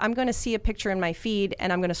to see a picture in my feed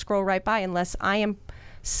and I'm going to scroll right by unless I am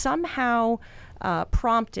somehow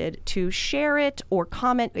prompted to share it or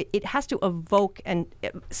comment. It has to evoke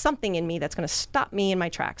something in me that's going to stop me in my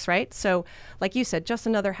tracks, right? So like you said, just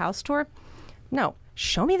another house tour? No.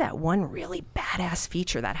 Show me that one really badass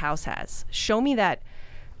feature that house has. Show me that,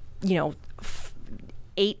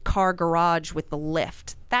 8-car garage with the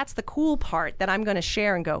lift. That's the cool part that I'm going to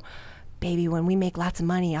share and go, baby, when we make lots of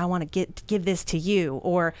money, I want to give this to you.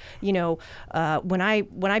 Or, when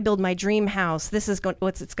I build my dream house, this is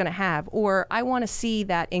what it's going to have. Or I want to see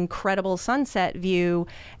that incredible sunset view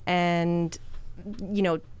and,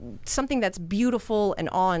 something that's beautiful and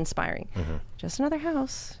awe-inspiring. Just another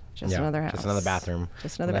house. Just another house. Just another bathroom.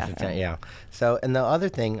 Just another bathroom. Yeah. So, and the other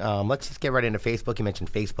thing, let's just get right into Facebook. You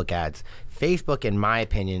mentioned Facebook ads. Facebook, in my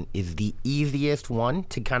opinion, is the easiest one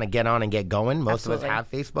to kind of get on and get going. Most of us have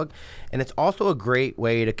Facebook. And it's also a great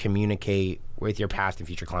way to communicate with your past and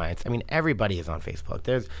future clients. I mean, everybody is on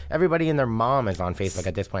Facebook. Everybody and their mom is on Facebook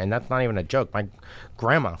at this point, and that's not even a joke. My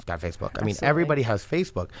grandma's got Facebook. I mean, everybody has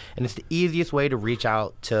Facebook. And it's the easiest way to reach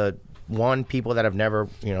out to people that have never,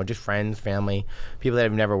 just friends, family, people that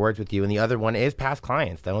have never worked with you. And the other one is past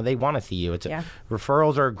clients. They want to see you.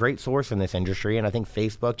 Referrals are a great source in this industry. And I think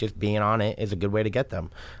Facebook, just being on it, is a good way to get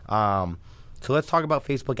them. So let's talk about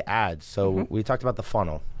Facebook ads. So we talked about the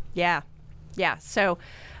funnel. Yeah. So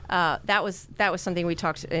that was something we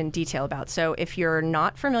talked in detail about. So if you're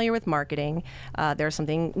not familiar with marketing, there's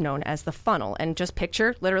something known as the funnel, and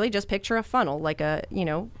literally just picture a funnel, like a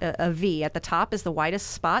V. At the top is the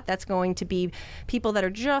widest spot. That's going to be people that are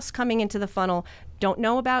just coming into the funnel, don't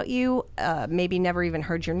know about you, maybe never even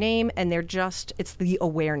heard your name, and it's the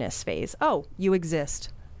awareness phase. Oh, you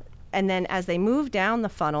exist. And then as they move down the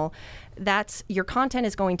funnel, your content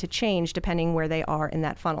is going to change depending where they are in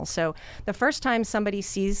that funnel. So the first time somebody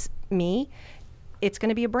sees me, it's going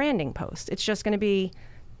to be a branding post. It's just going to be,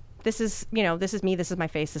 this is me, this is my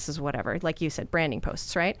face, this is whatever. Like you said, branding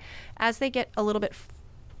posts, right? As they get a little bit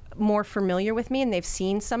more familiar with me and they've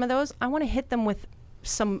seen some of those, I want to hit them with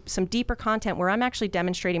some deeper content where I'm actually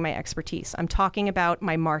demonstrating my expertise. I'm talking about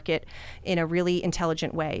my market in a really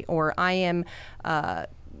intelligent way, or I am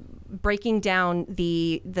breaking down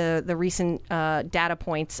the recent data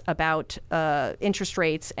points about interest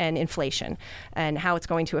rates and inflation and how it's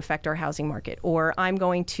going to affect our housing market. Or I'm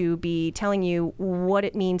going to be telling you what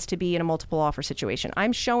it means to be in a multiple offer situation.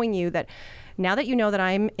 I'm showing you that now that you know that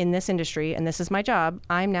I'm in this industry and this is my job,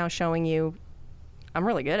 I'm now showing you I'm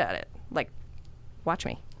really good at it. Like, watch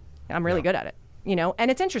me. I'm really good at it. And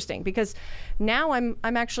it's interesting because now I'm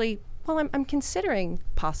actually, I'm considering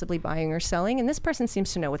possibly buying or selling, and this person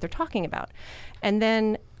seems to know what they're talking about. And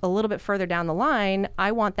then a little bit further down the line,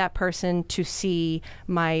 I want that person to see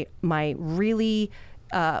my really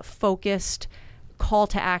focused call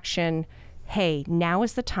to action. Hey, now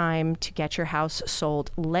is the time to get your house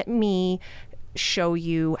sold. Let me show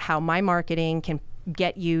you how my marketing can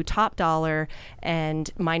get you top dollar,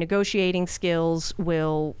 and my negotiating skills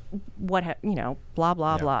will blah,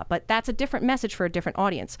 blah, blah. But that's a different message for a different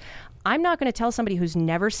audience. I'm not going to tell somebody who's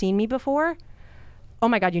never seen me before, oh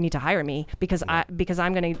my God, you need to hire me because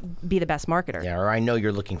I'm going to be the best marketer. Yeah, or I know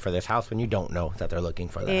you're looking for this house when you don't know that they're looking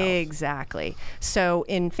for the house. Exactly. So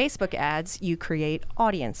in Facebook ads, you create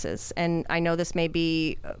audiences. And I know this may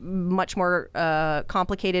be much more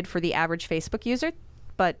complicated for the average Facebook user,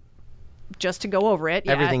 but just to go over it.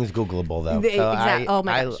 Everything's Googleable, though. Oh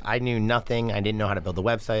my gosh. I knew nothing. I didn't know how to build a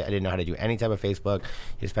website. I didn't know how to do any type of Facebook.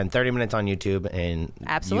 You spend 30 minutes on YouTube, and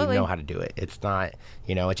Absolutely. You know how to do it. It's not,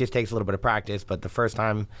 it just takes a little bit of practice. But the first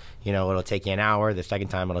time, it'll take you an hour. The second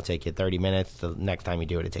time, it'll take you 30 minutes. The next time you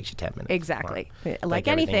do it, it takes you 10 minutes. Exactly. Like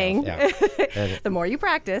anything, the more you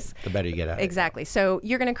practice, the better you get at it. Exactly. So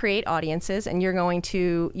you're going to create audiences, and you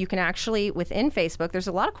can actually, within Facebook, there's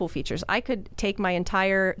a lot of cool features. I could take my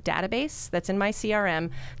entire database that's in my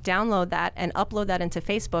CRM, download that, and upload that into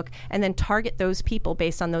Facebook, and then target those people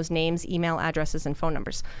based on those names, email addresses, and phone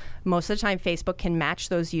numbers. Most of the time, Facebook can match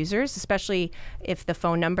those users, especially if the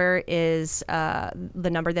phone number is the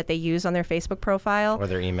number that they use on their Facebook profile or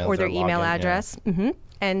their email address. Yeah. Mm-hmm.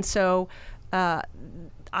 And so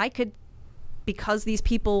I could, because these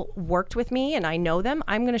people worked with me and I know them,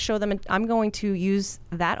 I'm going to show them, I'm going to use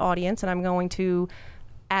that audience, and I'm going to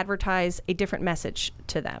advertise a different message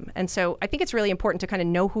to them. And so I think it's really important to kind of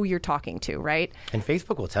know who you're talking to, right? And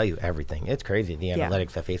Facebook will tell you everything. It's crazy, the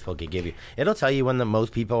analytics that Facebook can give you. It'll tell you when the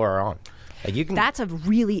most people are on. That's a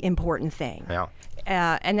really important thing. Yeah.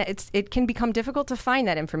 And it can become difficult to find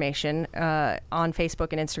that information on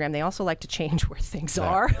Facebook and Instagram. They also like to change where things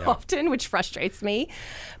are often, which frustrates me.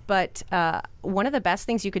 But one of the best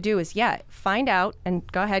things you could do is, find out, and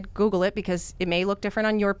go ahead, Google it, because it may look different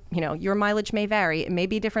on your mileage may vary. It may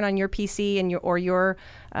be different on your PC and your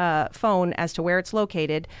phone as to where it's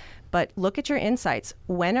located. But look at your insights.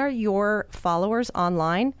 When are your followers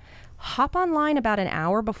online? Hop online about an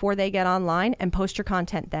hour before they get online and post your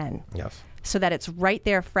content then. Yes. So that it's right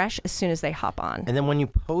there fresh as soon as they hop on. And then when you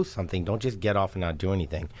post something, don't just get off and not do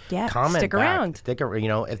anything. Yeah, comment stick back. around.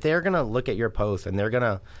 If they're going to look at your post and they're going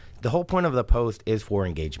to the whole point of the post is for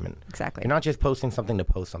engagement. Exactly. You're not just posting something to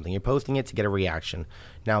post something. You're posting it to get a reaction.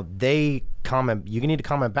 Now, they comment. You need to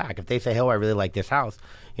comment back. If they say, "Oh, I really like this house,"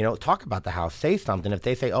 talk about the house. Say something. If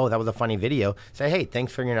they say, "Oh, that was a funny video," say, "Hey,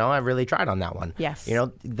 thanks for, I really tried on that one." Yes.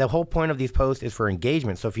 The whole point of these posts is for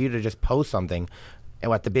engagement. So for you to just post something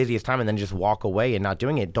at the busiest time and then just walk away and not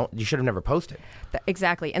doing it, you should have never posted.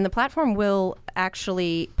 Exactly. And the platform will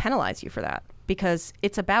actually penalize you for that, because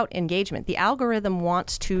it's about engagement. The algorithm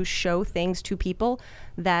wants to show things to people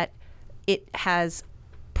that it has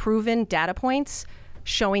proven data points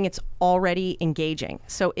showing it's already engaging.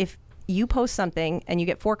 So if you post something and you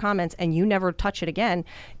get 4 comments and you never touch it again,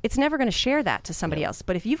 it's never going to share that to somebody else.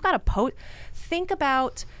 But if you've got a post, think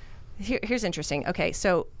about, here's interesting. Okay,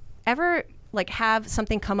 so ever have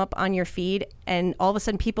something come up on your feed and all of a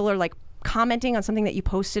sudden people are commenting on something that you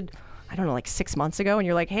posted, I don't know, 6 months ago, and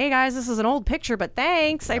you're like, "Hey guys, this is an old picture, but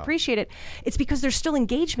thanks, I appreciate it." It's because there's still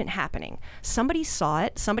engagement happening. Somebody saw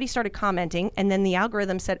it, somebody started commenting, and then the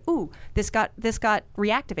algorithm said, "Ooh, this got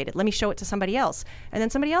reactivated. Let me show it to somebody else." And then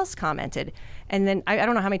somebody else commented. And then I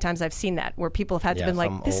don't know how many times I've seen that where people have had to been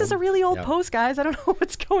like, "This is a really old post, guys. I don't know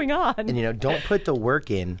what's going on." And don't put the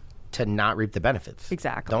work in to not reap the benefits.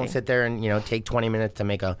 Exactly. Don't sit there and take 20 minutes to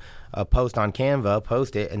make a post on Canva,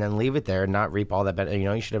 post it, and then leave it there and not reap all that benefit.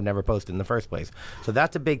 You should have never posted in the first place. So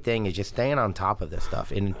that's a big thing, is just staying on top of this stuff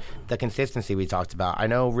and the consistency we talked about. I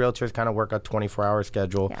know realtors kind of work a 24-hour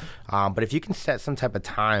schedule, but if you can set some type of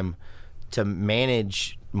time to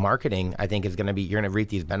manage marketing, I think you're going to reap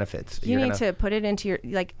these benefits. You need to put it into your,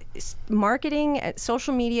 marketing,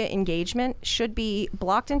 social media engagement should be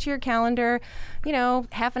blocked into your calendar,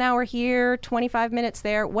 half an hour here, 25 minutes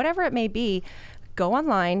there, whatever it may be. Go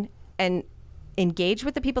online and engage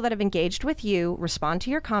with the people that have engaged with you, respond to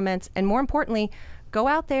your comments, and more importantly, go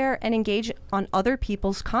out there and engage on other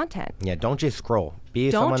people's content. Yeah, don't just scroll.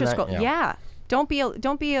 Don't just scroll. Yeah. Don't be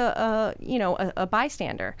a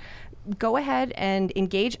bystander. Go ahead and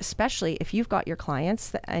engage, especially if you've got your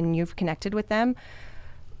clients and you've connected with them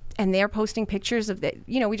and they're posting pictures of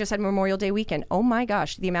we just had Memorial Day weekend. Oh my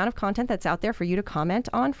gosh, the amount of content that's out there for you to comment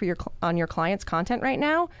on on your client's content right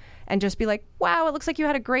now, and just be like, "Wow, it looks like you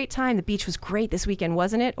had a great time. The beach was great this weekend,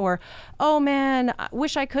 wasn't it?" Or, "Oh man, I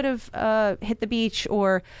wish I could have hit the beach,"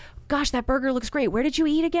 or, "Gosh, that burger looks great. Where did you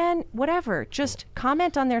eat again?" Whatever. Just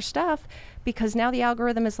comment on their stuff, because now the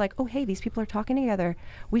algorithm is like, "Oh, hey, these people are talking together.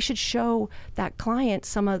 We should show that client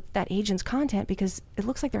some of that agent's content because it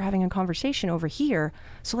looks like they're having a conversation over here.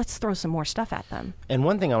 So let's throw some more stuff at them." And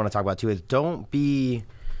one thing I want to talk about too is don't be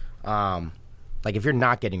if you're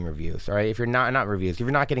not getting reviews, all right? If you're not reviews, if you're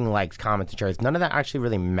not getting likes, comments, and shares, none of that actually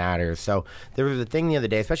really matters. So there was a thing the other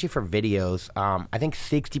day, especially for videos, I think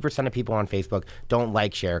 60% of people on Facebook don't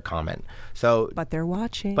like, share, comment. So, but they're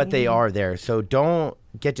watching. But they are there. So don't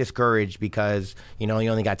get discouraged because you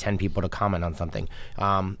only got 10 people to comment on something.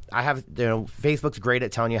 Facebook's great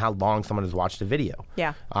at telling you how long someone has watched a video.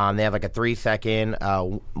 Yeah. They have a 3-second,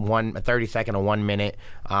 a 30-second, a 1 minute.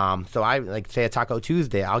 So I say a Taco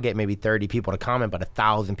Tuesday, I'll get maybe 30 people to comment, but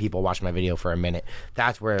 1,000 people watch my video for a minute.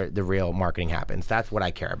 That's where the real marketing happens. That's what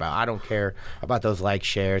I care about. I don't care about those likes,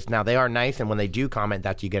 shares. Now they are nice, and when they do comment,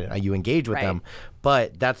 that you engage with them,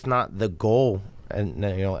 but that's not the goal. And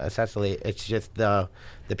essentially, it's just the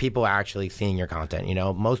people actually seeing your content.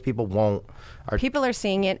 Most people won't. People are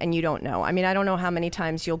seeing it, and you don't know. I mean, I don't know how many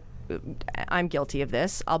times I'm guilty of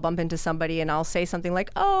this. I'll bump into somebody, and I'll say something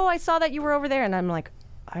like, "Oh, I saw that you were over there," and I'm like,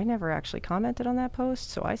 "I never actually commented on that post,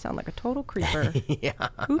 so I sound like a total creeper." Yeah.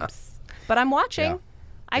 Oops. But I'm watching.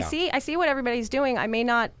 Yeah. I see what everybody's doing. I may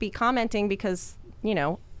not be commenting because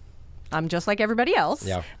I'm just like everybody else.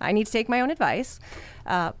 Yeah. I need to take my own advice.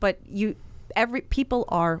 But people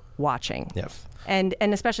are watching. Yes. And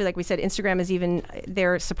especially, like we said, Instagram is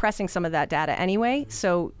they're suppressing some of that data anyway,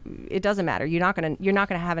 so it doesn't matter. You're not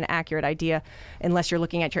gonna have an accurate idea unless you're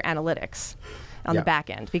looking at your analytics on the back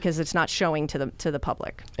end, because it's not showing to the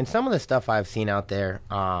public. And some of the stuff I've seen out there,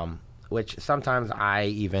 which sometimes I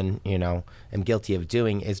even am guilty of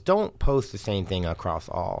doing, is don't post the same thing across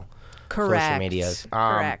all social medias.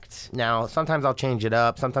 Correct. Now, sometimes I'll change it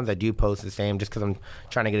up. Sometimes I do post the same just because I'm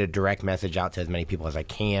trying to get a direct message out to as many people as I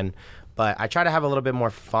can. But I try to have a little bit more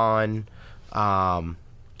fun.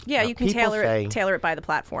 Yeah, you can tailor it by the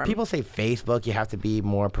platform. People say Facebook, you have to be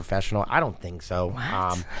more professional. I don't think so.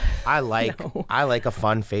 What? I like a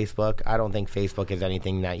fun Facebook. I don't think Facebook is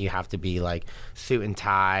anything that you have to be like suit and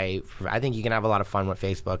tie. I think you can have a lot of fun with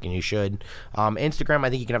Facebook, and you should. Instagram, I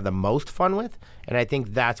think you can have the most fun with, and I think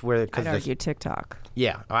that's where. I'd argue TikTok.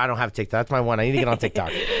 Yeah, I don't have TikTok. That's my one. I need to get on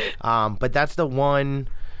TikTok. But that's the one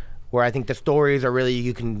Where I think the stories are really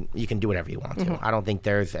you can do whatever you want to. I don't think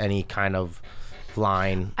there's any kind of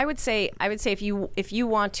line. I would say if you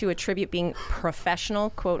want to attribute being professional,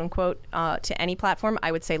 quote unquote, to any platform,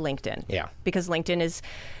 I would say LinkedIn. Yeah. Because LinkedIn is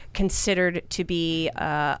considered to be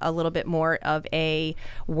a little bit more of a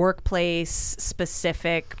workplace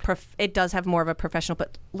specific. It does have more of a professional,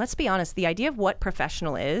 but let's be honest, the idea of what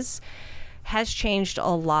professional is has changed a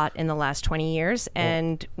lot in the last 20 years,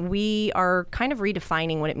 and we are kind of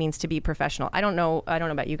redefining what it means to be professional. I don't know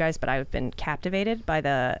about you guys, but I've been captivated by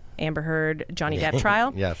the Amber Heard Johnny Depp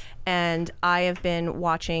trial. Yes. And I have been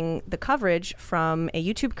watching the coverage from a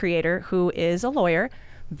YouTube creator who is a lawyer,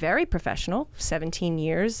 very professional, 17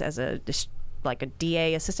 years as a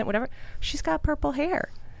DA assistant, whatever. She's got purple hair.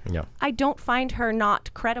 Yeah. I don't find her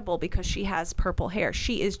not credible because she has purple hair.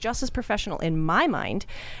 She is just as professional in my mind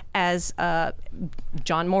as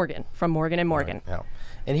John Morgan from Morgan & Morgan. Right. Yeah.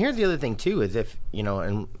 And here's the other thing too is if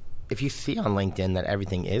you see on LinkedIn that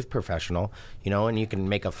everything is professional, and you can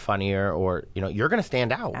make a funnier or, you're going to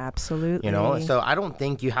stand out. Absolutely. So I don't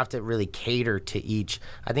think you have to really cater to each.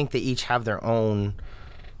 I think they each have their own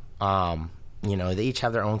they each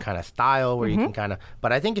have their own kind of style where you can kind of,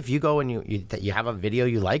 but I think if you go and you have a video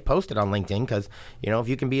you like, post it on LinkedIn because, if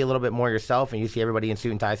you can be a little bit more yourself and you see everybody in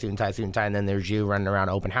suit and tie, and then there's you running around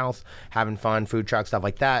open house, having fun, food truck, stuff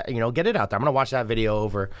like that, get it out there. I'm going to watch that video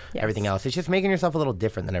over everything else. It's just making yourself a little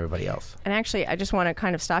different than everybody else. And actually, I just want to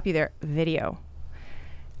kind of stop you there. Video.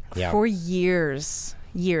 Yeah. For years.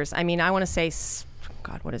 I mean, I want to say,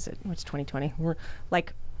 God, what is it? What's 2020? We're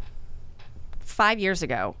like 5 years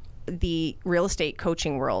ago. The real estate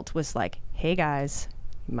coaching world was like, hey guys,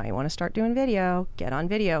 you might want to start doing video, get on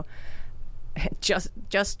video.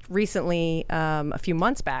 Just recently, a few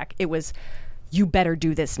months back, it was, you better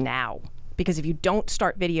do this now, because if you don't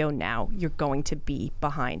start video now, you're going to be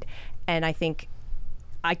behind. And I think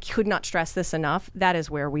I could not stress this enough. That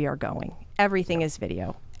is where we are going. Everything is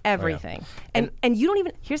video. Everything. Oh, yeah. And you don't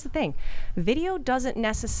even, here's the thing, video doesn't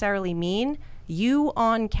necessarily mean you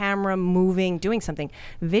on camera moving, doing something.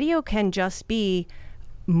 Video can just be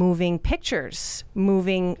moving pictures,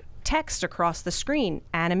 moving text across the screen,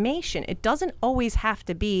 animation. It doesn't always have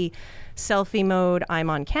to be selfie mode, I'm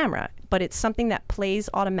on camera, but it's something that plays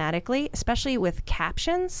automatically, especially with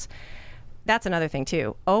captions. That's another thing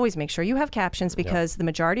too. Always make sure you have captions because the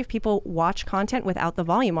majority of people watch content without the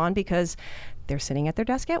volume on because they're sitting at their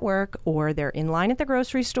desk at work, or they're in line at the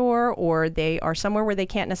grocery store, or they are somewhere where they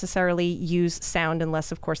can't necessarily use sound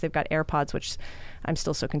unless, of course, they've got AirPods, which I'm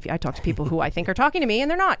still so confused. I talk to people who I think are talking to me and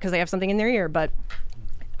they're not because they have something in their ear. But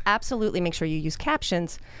absolutely make sure you use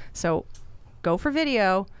captions. So go for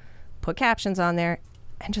video, put captions on there,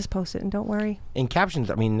 and just post it, and don't worry. In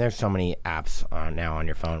captions, I mean, there's so many apps now on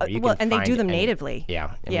your phone. Where you and they do them natively.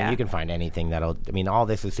 Yeah. I mean, you can find anything all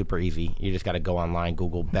this is super easy. You just got to go online,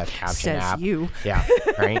 Google best caption app. Says you. Yeah,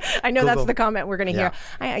 right? I know Google, that's the comment we're going to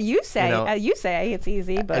hear. You say it's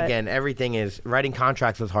easy, but... Again, everything is... Writing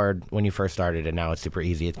contracts was hard when you first started, and now it's super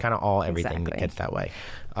easy. It's kind of everything that gets that way.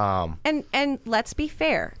 And let's be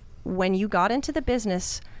fair. When you got into the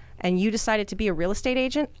business... and you decided to be a real estate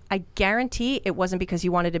agent, I guarantee it wasn't because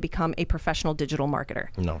you wanted to become a professional digital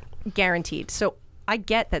marketer. No. Guaranteed. So I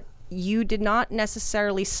get that you did not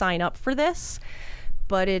necessarily sign up for this,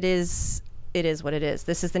 but it is what it is.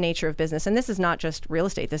 This is the nature of business. And this is not just real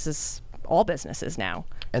estate. This is all businesses now.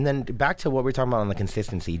 And then back to what we're talking about on the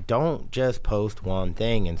consistency. Don't just post one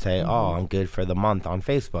thing and say, oh, I'm good for the month on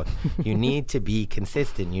Facebook. You need to be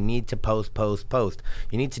consistent. You need to post.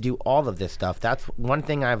 You need to do all of this stuff. That's one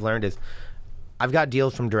thing I've learned is I've got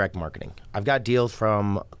deals from direct marketing. I've got deals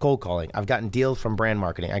from cold calling. I've gotten deals from brand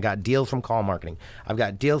marketing. I got deals from call marketing. I've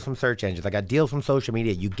got deals from search engines. I got deals from social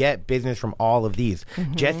media. You get business from all of these.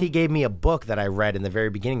 Jesse gave me a book that I read in the very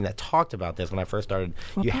beginning that talked about this when I first started.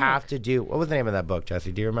 Have to do, what was the name of that book,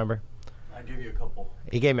 Jesse? Do you remember? I gave you a couple.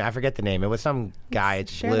 He gave me, I forget the name. It was some guy.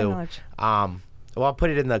 It's blue. Well, I'll put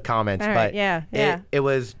it in the comments. All but right, it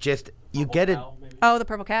was just, you Purple get it. Cow, maybe? Oh, the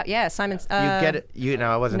Purple Cow. Yeah, Simon's. You get it. It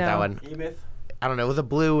wasn't that one. E-Myth? I don't know. It was a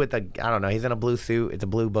blue with I don't know. He's in a blue suit. It's a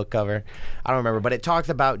blue book cover. I don't remember. But it talks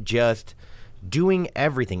about just doing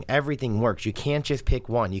everything. Everything works. You can't just pick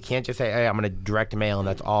one. You can't just say, hey, I'm going to direct mail and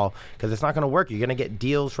that's all. Because it's not going to work. You're going to get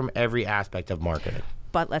deals from every aspect of marketing.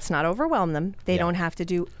 But let's not overwhelm them. They don't have to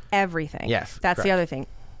do everything. Yes. That's correct. the other thing.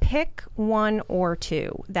 Pick one or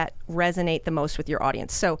two that resonate the most with your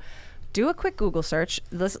audience. So do a quick Google search.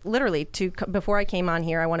 Literally, before I came on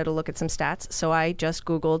here, I wanted to look at some stats. So I just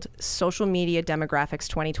Googled social media demographics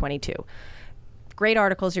 2022. Great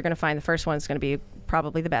articles you're going to find. The first one is going to be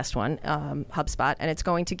probably the best one, HubSpot, and it's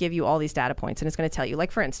going to give you all these data points, and it's going to tell you, like,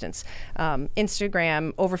 for instance,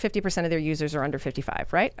 Instagram, over 50% of their users are under 55,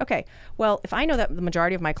 right? Okay, well, if I know that the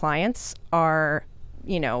majority of my clients are,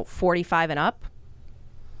 45 and up,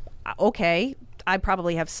 okay, I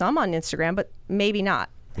probably have some on Instagram, but maybe not.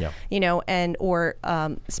 Yeah. Or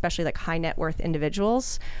especially like high net worth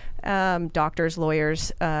individuals, doctors,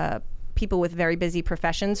 lawyers, people with very busy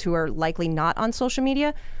professions who are likely not on social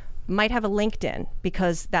media might have a LinkedIn,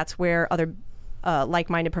 because that's where other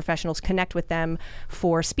like-minded professionals connect with them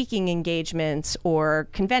for speaking engagements or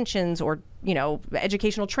conventions or,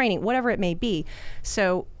 educational training, whatever it may be.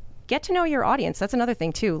 So get to know your audience. That's another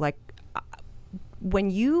thing too. Like,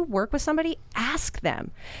 when you work with somebody, ask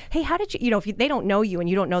them, hey, how did you, if they don't know you and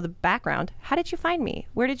you don't know the background, how did you find me?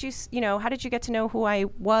 Where did you, how did you get to know who I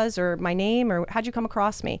was, or my name, or how'd you come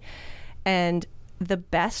across me? And the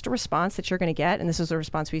best response that you're going to get, and this is a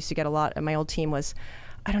response we used to get a lot at my old team, was,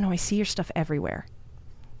 I don't know, I see your stuff everywhere.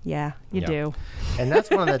 Yeah, you do. And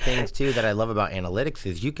that's one of the things too that I love about analytics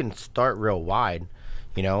is you can start real wide.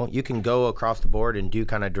 You can go across the board and do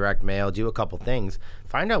kind of direct mail, do a couple things,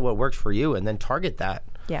 find out what works for you, and then target that.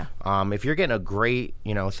 Yeah. If you're getting a great,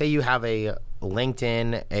 say you have a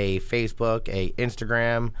LinkedIn, a Facebook, a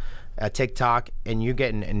Instagram, a TikTok, and you're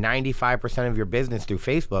getting 95% of your business through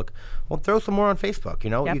Facebook, well, throw some more on Facebook.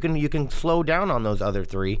 Yep. You can slow down on those other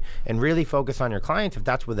three and really focus on your clients if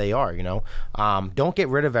that's where they are. Don't get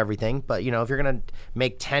rid of everything, but if you're gonna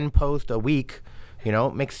make 10 posts a week,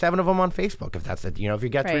 make 7 of them on Facebook if that's it. If you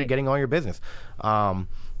get through getting all your business.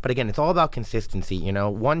 But again, it's all about consistency.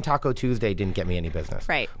 One Taco Tuesday didn't get me any business.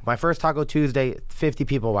 Right. My first Taco Tuesday, 50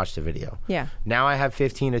 people watched the video. Yeah. Now I have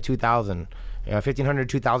 1,500 to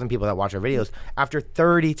 2,000 people that watch our videos after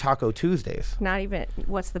 30 Taco Tuesdays. Not even.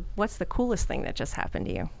 What's the coolest thing that just happened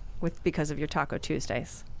to you because of your Taco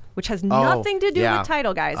Tuesdays? Which has nothing to do with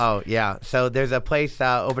title, guys. Oh, yeah. So there's a place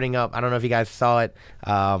opening up. I don't know if you guys saw it,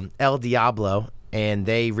 El Diablo. And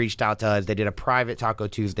they reached out to us. They did a private Taco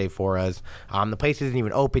Tuesday for us. The place isn't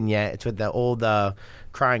even open yet. It's with the old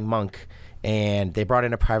Crying Monk. And they brought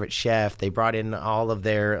in a private chef. They brought in all of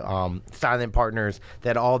their silent partners. They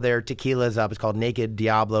had all their tequilas up. It's called Naked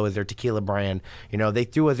Diablo is their tequila brand. They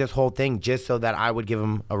threw us this whole thing just so that I would give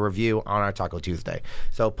them a review on our Taco Tuesday.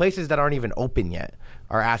 So places that aren't even open yet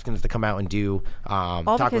are asking us to come out and do all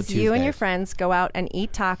Taco because Tuesdays. You and your friends go out and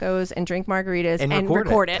eat tacos and drink margaritas and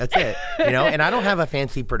record it. That's it. And I don't have a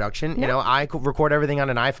fancy production. No. I record everything on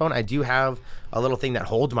an iPhone. I do have a little thing that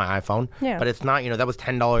holds my iPhone, but it's not. That was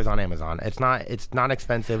 $10 on Amazon. It's not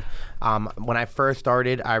expensive. When I first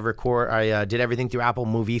started, I did everything through Apple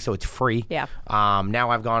Movie, so it's free. Yeah.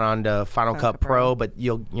 Now I've gone on to Final Cut Pro, but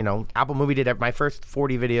Apple Movie did my first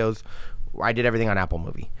 40 videos. I did everything on Apple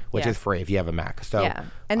Movie, which is free if you have a Mac. So yeah,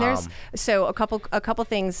 and there's a couple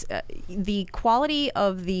things. The quality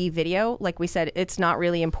of the video, like we said, it's not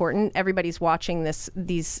really important. Everybody's watching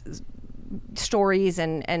these stories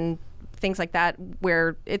and things like that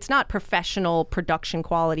where it's not professional production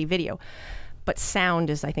quality video. But sound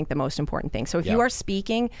is, I think, the most important thing. So if you are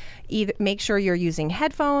speaking, either make sure you're using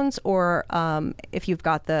headphones, or if you've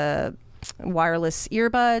got the wireless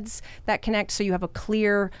earbuds that connect, so you have a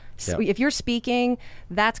clear. If you're speaking,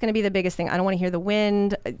 that's going to be the biggest thing. I don't want to hear the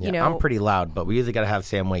wind. I'm pretty loud, but we usually got to have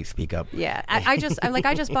Sam Waite speak up. Yeah, I just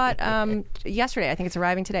bought yesterday. I think it's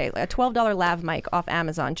arriving today. A $12 lav mic off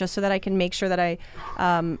Amazon, just so that I can make sure that I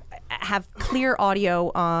have clear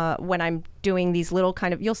audio when I'm doing these little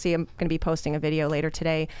kind of. You'll see. I'm going to be posting a video later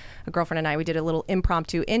today. A girlfriend and I, we did a little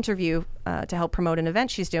impromptu interview to help promote an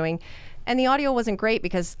event she's doing. And the audio wasn't great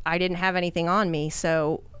because I didn't have anything on me.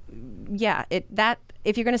 So, yeah,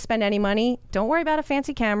 if you're going to spend any money, don't worry about a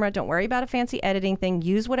fancy camera. Don't worry about a fancy editing thing.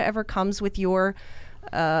 Use whatever comes with your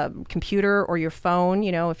computer or your phone.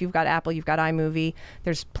 If you've got Apple, you've got iMovie.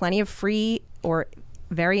 There's plenty of free or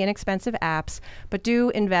very inexpensive apps. But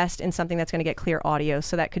do invest in something that's going to get clear audio.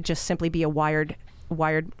 So that could just simply be a wired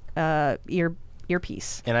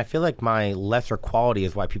earpiece. And I feel like my lesser quality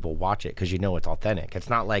is why people watch it, because it's authentic. It's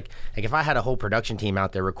not like if I had a whole production team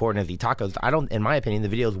out there recording as eat tacos, in my opinion, the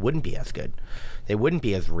videos wouldn't be as good. They wouldn't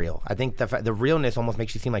be as real. I think the realness almost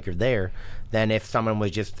makes you seem like you're there than if someone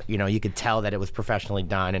was just, you could tell that it was professionally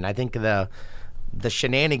done. And I think the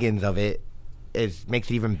shenanigans of it makes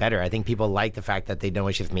it even better. I think people like the fact that they know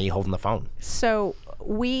it's just me holding the phone. So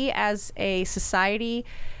we as a society,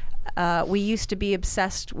 we used to be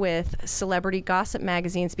obsessed with celebrity gossip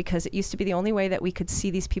magazines because it used to be the only way that we could see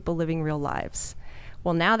these people living real lives.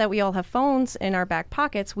 Well, now that we all have phones in our back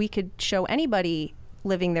pockets, we could show anybody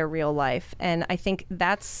living their real life. And I think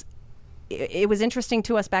that's it was interesting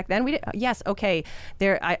to us back then. Yes, okay,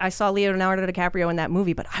 I saw Leonardo DiCaprio in that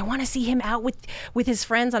movie, but I want to see him out with his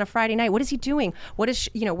friends on a Friday night. What is he doing? What is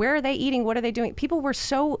where are they eating? What are they doing? People were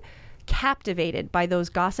so captivated by those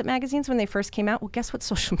gossip magazines when they first came out. Well, guess what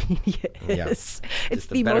social media is? It's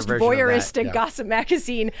the most voyeuristic gossip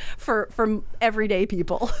magazine for everyday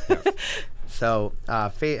people. Yes. So,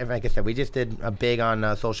 like I said, we just did a big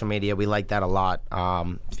on social media. We like that a lot.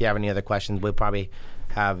 If you have any other questions, we'll probably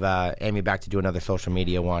have Amy back to do another social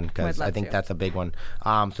media one, because I think that's a big one.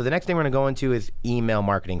 So the next thing we're going to go into is email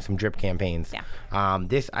marketing, some drip campaigns. Yeah.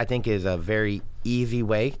 This, I think, is a very easy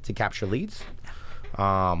way to capture leads.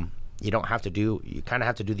 You don't have to you kind of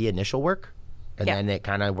have to do the initial work, and then it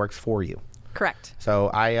kind of works for you. Correct.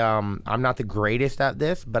 So I'm not the greatest at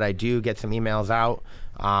this, but I do get some emails out,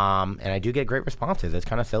 and I do get great responses. It's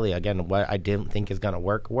kind of silly. Again, what I didn't think is going to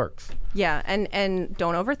work works. Yeah, and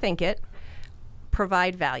don't overthink it.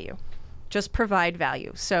 Provide value. Just provide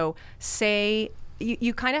value. So say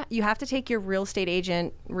you have to take your real estate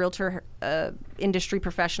agent, realtor, industry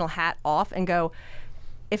professional hat off and go,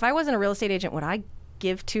 if I wasn't a real estate agent, would I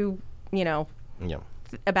give to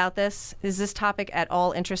about this? Is this topic at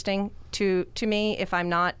all interesting to me if I'm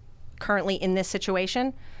not currently in this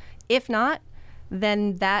situation? If not,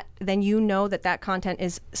 then that content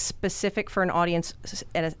is specific for an audience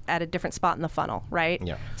at a different spot in the funnel, right?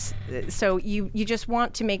 Yeah. So you just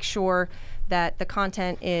want to make sure that the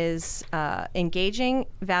content is engaging,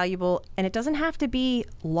 valuable, and it doesn't have to be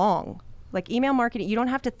long. Like email marketing, you don't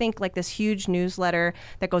have to think like this huge newsletter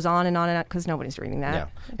that goes on and on and on, because nobody's reading that.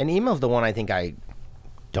 Yeah. And email's the one I think I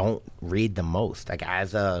don't read the most. Like,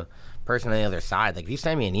 as a person on the other side, like, if you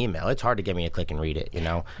send me an email, it's hard to get me to click and read it,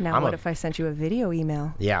 Now what if I sent you a video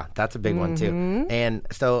email? Yeah, that's a big one too. And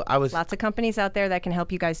so lots of companies out there that can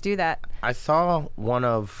help you guys do that. I saw one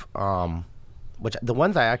of which the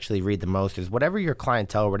ones I actually read the most is whatever your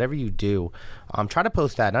clientele, whatever you do, try to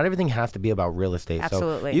post that. Not everything has to be about real estate.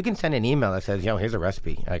 Absolutely. So you can send an email that says, here's a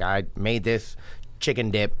recipe. Like, I made this chicken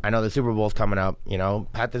dip. I know the Super Bowl's coming up.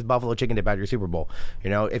 Pat this buffalo chicken dip at your Super Bowl.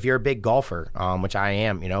 If you're a big golfer, which I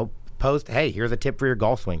am, post, hey, here's a tip for your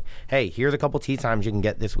golf swing. Hey, here's a couple tee times you can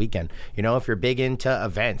get this weekend. If you're big into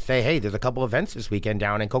events, say, hey, there's a couple events this weekend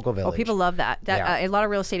down in Cocoa Village. Oh, people love that. A lot of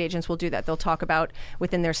real estate agents will do that. They'll talk about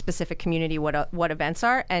within their specific community what events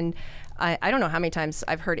are. And I don't know how many times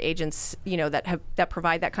I've heard agents, that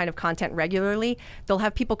provide that kind of content regularly. They'll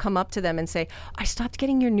have people come up to them and say, I stopped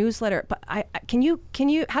getting your newsletter, but can you,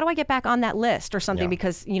 how do I get back on that list or something? Yeah.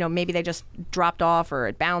 Because, maybe they just dropped off or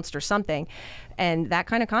it bounced or something. And that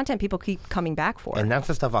kind of content people keep coming back for. And that's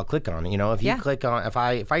the stuff I'll click on. If you click on, if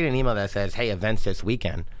I get an email that says, hey, events this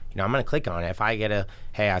weekend, I'm going to click on it. If I get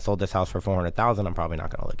hey, I sold this house for $400,000, I'm probably not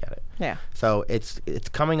going to look at it. Yeah. So it's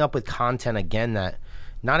coming up with content, again, that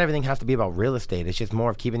not everything has to be about real estate. It's just more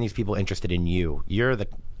of keeping these people interested in you. You're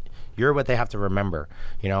what they have to remember.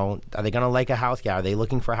 Are they going to like a house? Yeah. Are they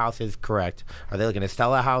looking for houses? Correct. Are they looking to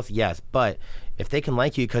sell a house? Yes. But if they can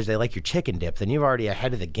like you because they like your chicken dip, then you're already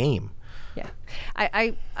ahead of the game. Yeah.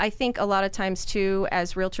 I think a lot of times, too,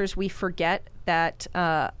 as realtors, we forget that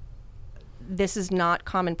this is not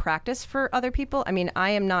common practice for other people. I mean,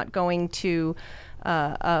 I am not going to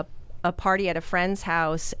a party at a friend's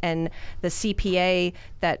house and the CPA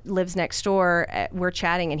that lives next door, we're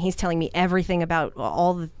chatting and he's telling me everything about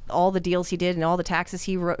all the deals he did and all the taxes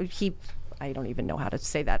he wrote. I don't even know how to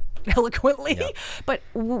say that eloquently, but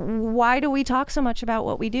why do we talk so much about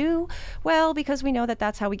what we do? Well, because we know that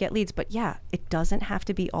that's how we get leads. But yeah, it doesn't have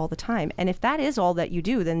to be all the time. And if that is all that you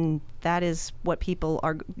do, then that is what people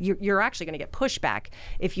are. You're actually going to get pushback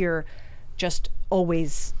if you're just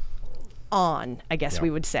always on, I guess we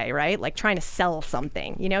would say, right? Like trying to sell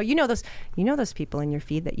something. Those people in your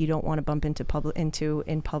feed that you don't want to bump into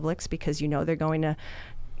in Publix because they're going to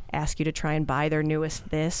ask you to try and buy their newest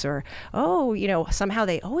this, or somehow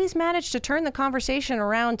they always manage to turn the conversation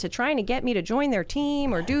around to trying to get me to join their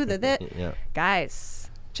team or do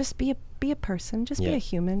Guys, just be a person, just be a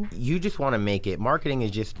human. You just want to make it. Marketing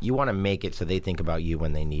is just, you want to make it so they think about you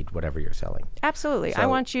when they need whatever you're selling. Absolutely. So, I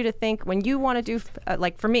want you to think when you want to do,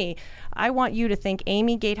 like for me, I want you to think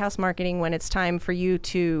Amy Gatehouse Marketing when it's time for you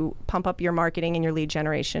to pump up your marketing and your lead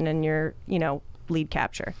generation and your, lead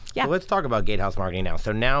capture. Yeah. So let's talk about Gatehouse Marketing now.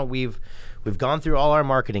 So now we've gone through all our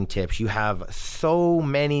marketing tips. You have so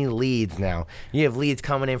many leads now. You have leads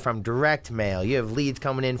coming in from direct mail. You have leads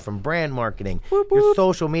coming in from brand marketing. Whoop, whoop. Your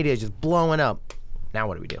social media is just blowing up. Now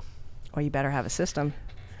what do we do? Well, you better have a system.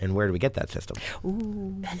 And where do we get that system?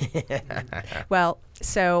 Ooh. Well,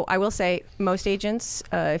 so I will say most agents,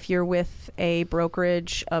 if you're with a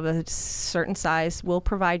brokerage of a certain size, will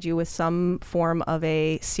provide you with some form of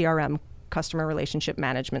a CRM customer relationship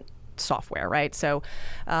management software, right? So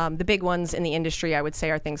the big ones in the industry, I would say,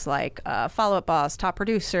 are things like Follow Up Boss, Top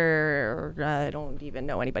Producer, I don't even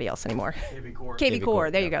know anybody else anymore. KV Core,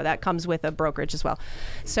 there you go. That comes with a brokerage as well.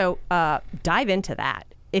 So dive into that.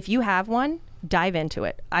 If you have one, dive into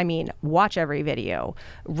it. I mean, watch every video,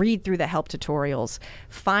 read through the help tutorials,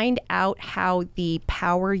 find out how the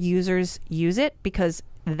power users use it, because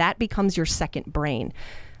that becomes your second brain.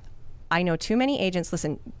 I know too many agents,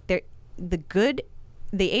 listen, the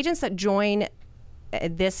agents that join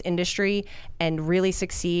this industry and really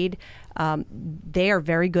succeed, they are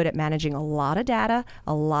very good at managing a lot of data,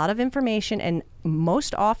 a lot of information, and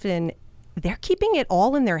most often they're keeping it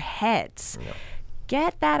all in their heads. Yep.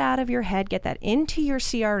 Get that out of your head, get that into your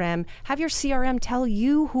CRM, have your CRM tell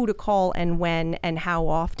you who to call and when and how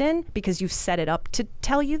often, because you've set it up to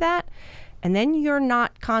tell you that. And then you're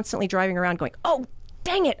not constantly driving around going, oh,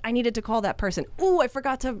 dang it, I needed to call that person. Ooh, I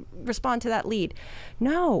forgot to respond to that lead.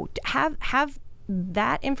 No, have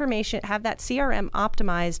that information, have that CRM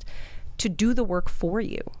optimized to do the work for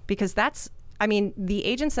you. Because the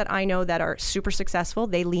agents that I know that are super successful,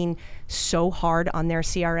 they lean so hard on their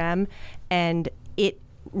CRM, and it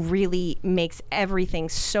really makes everything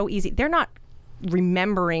so easy. They're not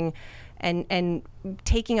remembering and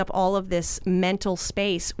taking up all of this mental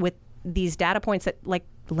space with these data points that, like,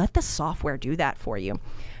 let the software do that for you.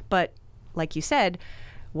 But like you said,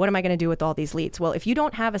 what am I going to do with all these leads? Well, if you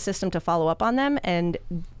don't have a system to follow up on them and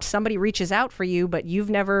somebody reaches out for you, but you've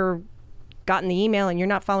never gotten the email and you're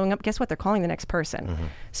not following up, guess what? They're calling the next person. Mm-hmm.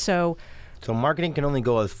 So marketing can only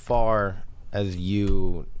go as far as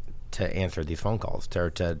you to answer these phone calls,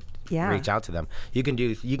 to reach out to them. You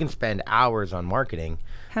can spend hours on marketing.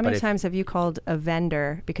 How many times have you called a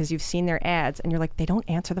vendor because you've seen their ads and you're like, they don't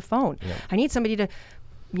answer the phone. Yeah. I need somebody to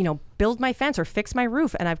build my fence or fix my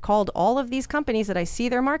roof. And I've called all of these companies that I see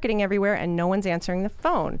their marketing everywhere and no one's answering the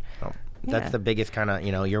phone. Oh, that's the biggest kind of,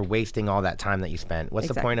 you're wasting all that time that you spent. What's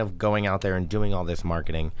the point of going out there and doing all this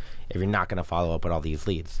marketing if you're not going to follow up with all these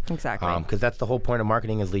leads? Exactly. Because that's the whole point of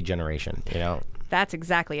marketing, is lead generation, That's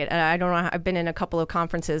exactly it. And I don't know. I've been in a couple of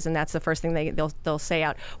conferences, and that's the first thing they'll say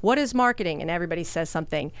out. What is marketing? And everybody says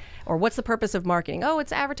something. Or what's the purpose of marketing? Oh,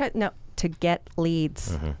 it's advertising. No, to get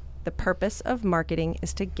leads. Mm-hmm. The purpose of marketing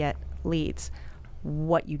is to get leads.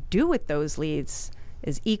 What you do with those leads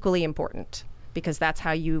is equally important, because that's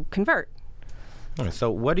how you convert.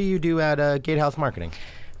 So what do you do at Gatehouse Marketing?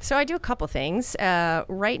 So I do a couple things.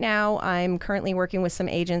 Right now, I'm currently working with some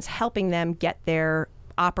agents, helping them get their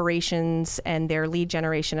operations and their lead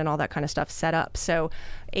generation and all that kind of stuff set up. So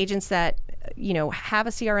agents that have a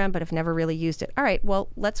CRM but have never really used it. All right, well,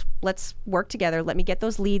 let's work together. Let me get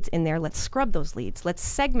those leads in there. Let's scrub those leads. Let's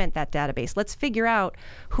segment that database. Let's figure out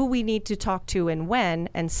who we need to talk to and when,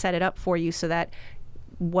 and set it up for you so that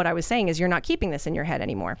what I was saying is you're not keeping this in your head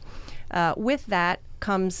anymore. With that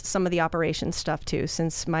comes some of the operations stuff too,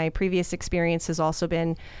 since my previous experience has also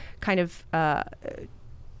been kind of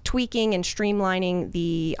tweaking and streamlining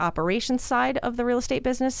the operations side of the real estate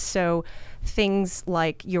business. So things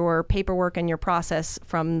like your paperwork and your process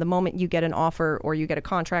from the moment you get an offer or you get a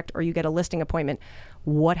contract or you get a listing appointment,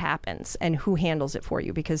 what happens and who handles it for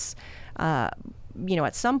you? Because, at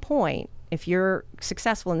some point, if you're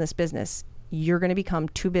successful in this business, you're going to become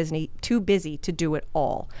too busy to do it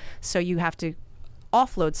all. So you have to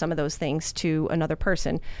offload some of those things to another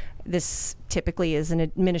person. This typically is an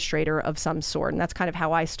administrator of some sort, and that's kind of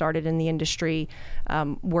how I started in the industry,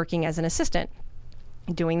 working as an assistant,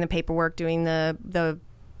 doing the paperwork, doing the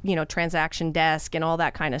transaction desk and all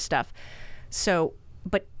that kind of stuff. So,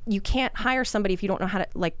 but you can't hire somebody if you don't know how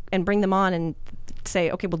to and bring them on and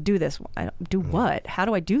say, okay, well, do this. Do what? How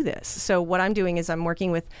do I do this? So what I'm doing is I'm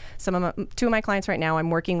working with two of my clients right now.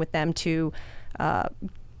 I'm working with them to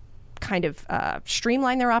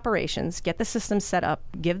streamline their operations, get the system set up,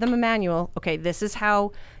 give them a manual. Okay, this is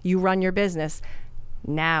how you run your business.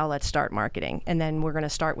 Now let's start marketing. And then we're going to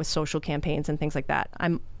start with social campaigns and things like that.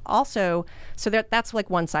 I'm also, that's like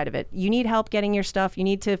one side of it. You need help getting your stuff. You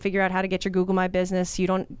need to figure out how to get your Google My Business. You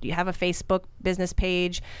have a Facebook business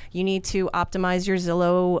page. You need to optimize your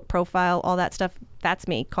Zillow profile, all that stuff. That's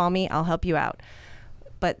me. Call me. I'll help you out.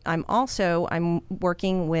 But I'm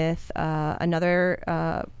working with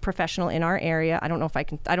another professional in our area. I don't know if I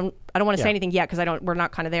can. I don't want to say anything yet because we're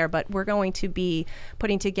not kind of there. But we're going to be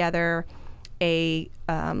putting together a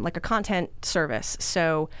content service.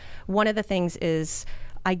 So one of the things is,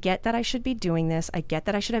 I get that I should be doing this. I get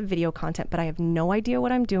that I should have video content, but I have no idea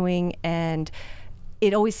what I'm doing, and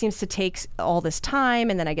it always seems to take all this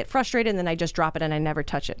time, and then I get frustrated, and then I just drop it and I never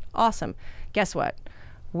touch it. Awesome. Guess what?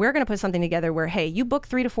 we're going to put something together where, hey, you book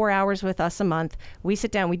 3 to 4 hours with us a month. We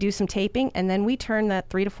sit down, we do some taping, and then we turn that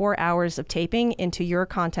 3 to 4 hours of taping into your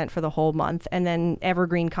content for the whole month, and then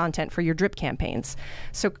evergreen content for your drip campaigns.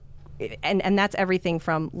 So, and that's everything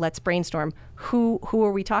from let's brainstorm. Who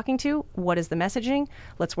are we talking to? What is the messaging?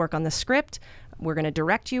 Let's work on the script. We're going to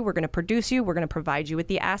direct you. We're going to produce you. We're going to provide you with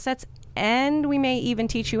the assets. And we may even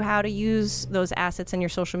teach you how to use those assets in your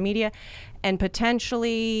social media. And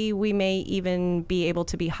potentially, we may even be able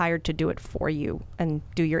to be hired to do it for you and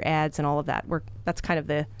do your ads and all of that. That's kind of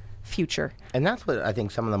the future. And that's what I think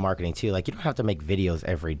some of the marketing, too. Like, you don't have to make videos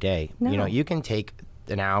every day. No. You know, you can take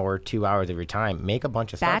an hour, 2 hours of your time, make a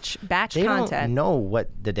bunch of batch stuff. content. They don't know what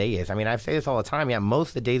the day is. I mean, I say this all the time. Yeah, most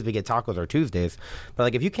of the days we get tacos are Tuesdays. But,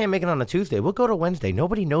 like, if you can't make it on a Tuesday, we'll go to Wednesday.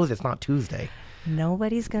 Nobody knows it's not Tuesday.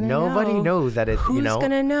 Nobody's going to know. Nobody knows that it's, Who's going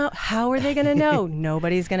to know? How are they going to know?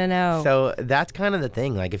 Nobody's going to know. So that's kind of the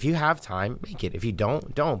thing. Like, if you have time, make it. If you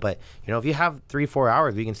don't. But, you know, if you have 3-4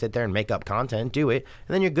 hours, you can sit there and make up content, do it,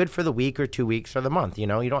 and then you're good for the week or 2 weeks or the month. You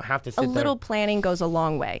know, you don't have to sit there. A little planning goes a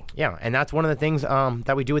long way. Yeah, and that's one of the things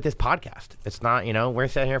that we do with this podcast. It's not, you know, we're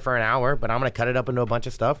sitting here for an hour, but I'm going to cut it up into a bunch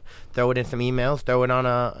of stuff, throw it in some emails, throw it on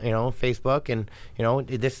Facebook, and, you know,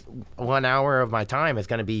 this 1 hour of my time is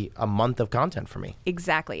going to be a month of content for me.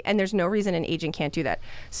 Exactly. And there's no reason an agent can't do that.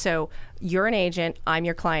 So you're an agent, I'm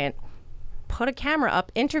your client. Put a camera up,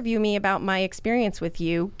 interview me about my experience with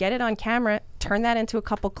you, get it on camera, turn that into a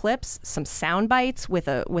couple clips, some sound bites with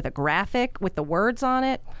a graphic with the words on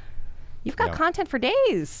it. You've got content for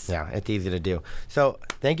days. Yeah, it's easy to do. So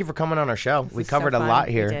thank you for coming on our show. We covered so a lot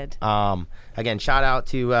fun. here. We did. Again, shout out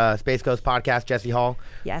to Space Coast Podcast, Jesse Hall,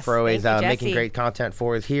 yes, for always thank you, making Jesse. great content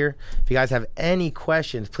for us here. If you guys have any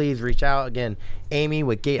questions, please reach out. Again, Amy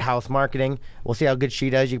with Gatehouse Marketing. We'll see how good she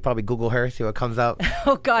does. You can probably Google her, see what comes up.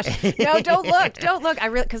 Oh gosh, no! Don't look.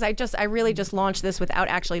 I really just launched this without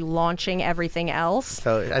actually launching everything else.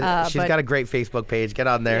 So she's got a great Facebook page. Get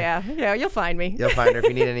on there. Yeah, you'll find me. You'll find her if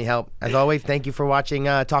you need any help. As always, thank you for watching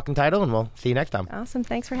Talking Title, and we'll see you next time. Awesome.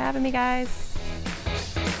 Thanks for having me, guys.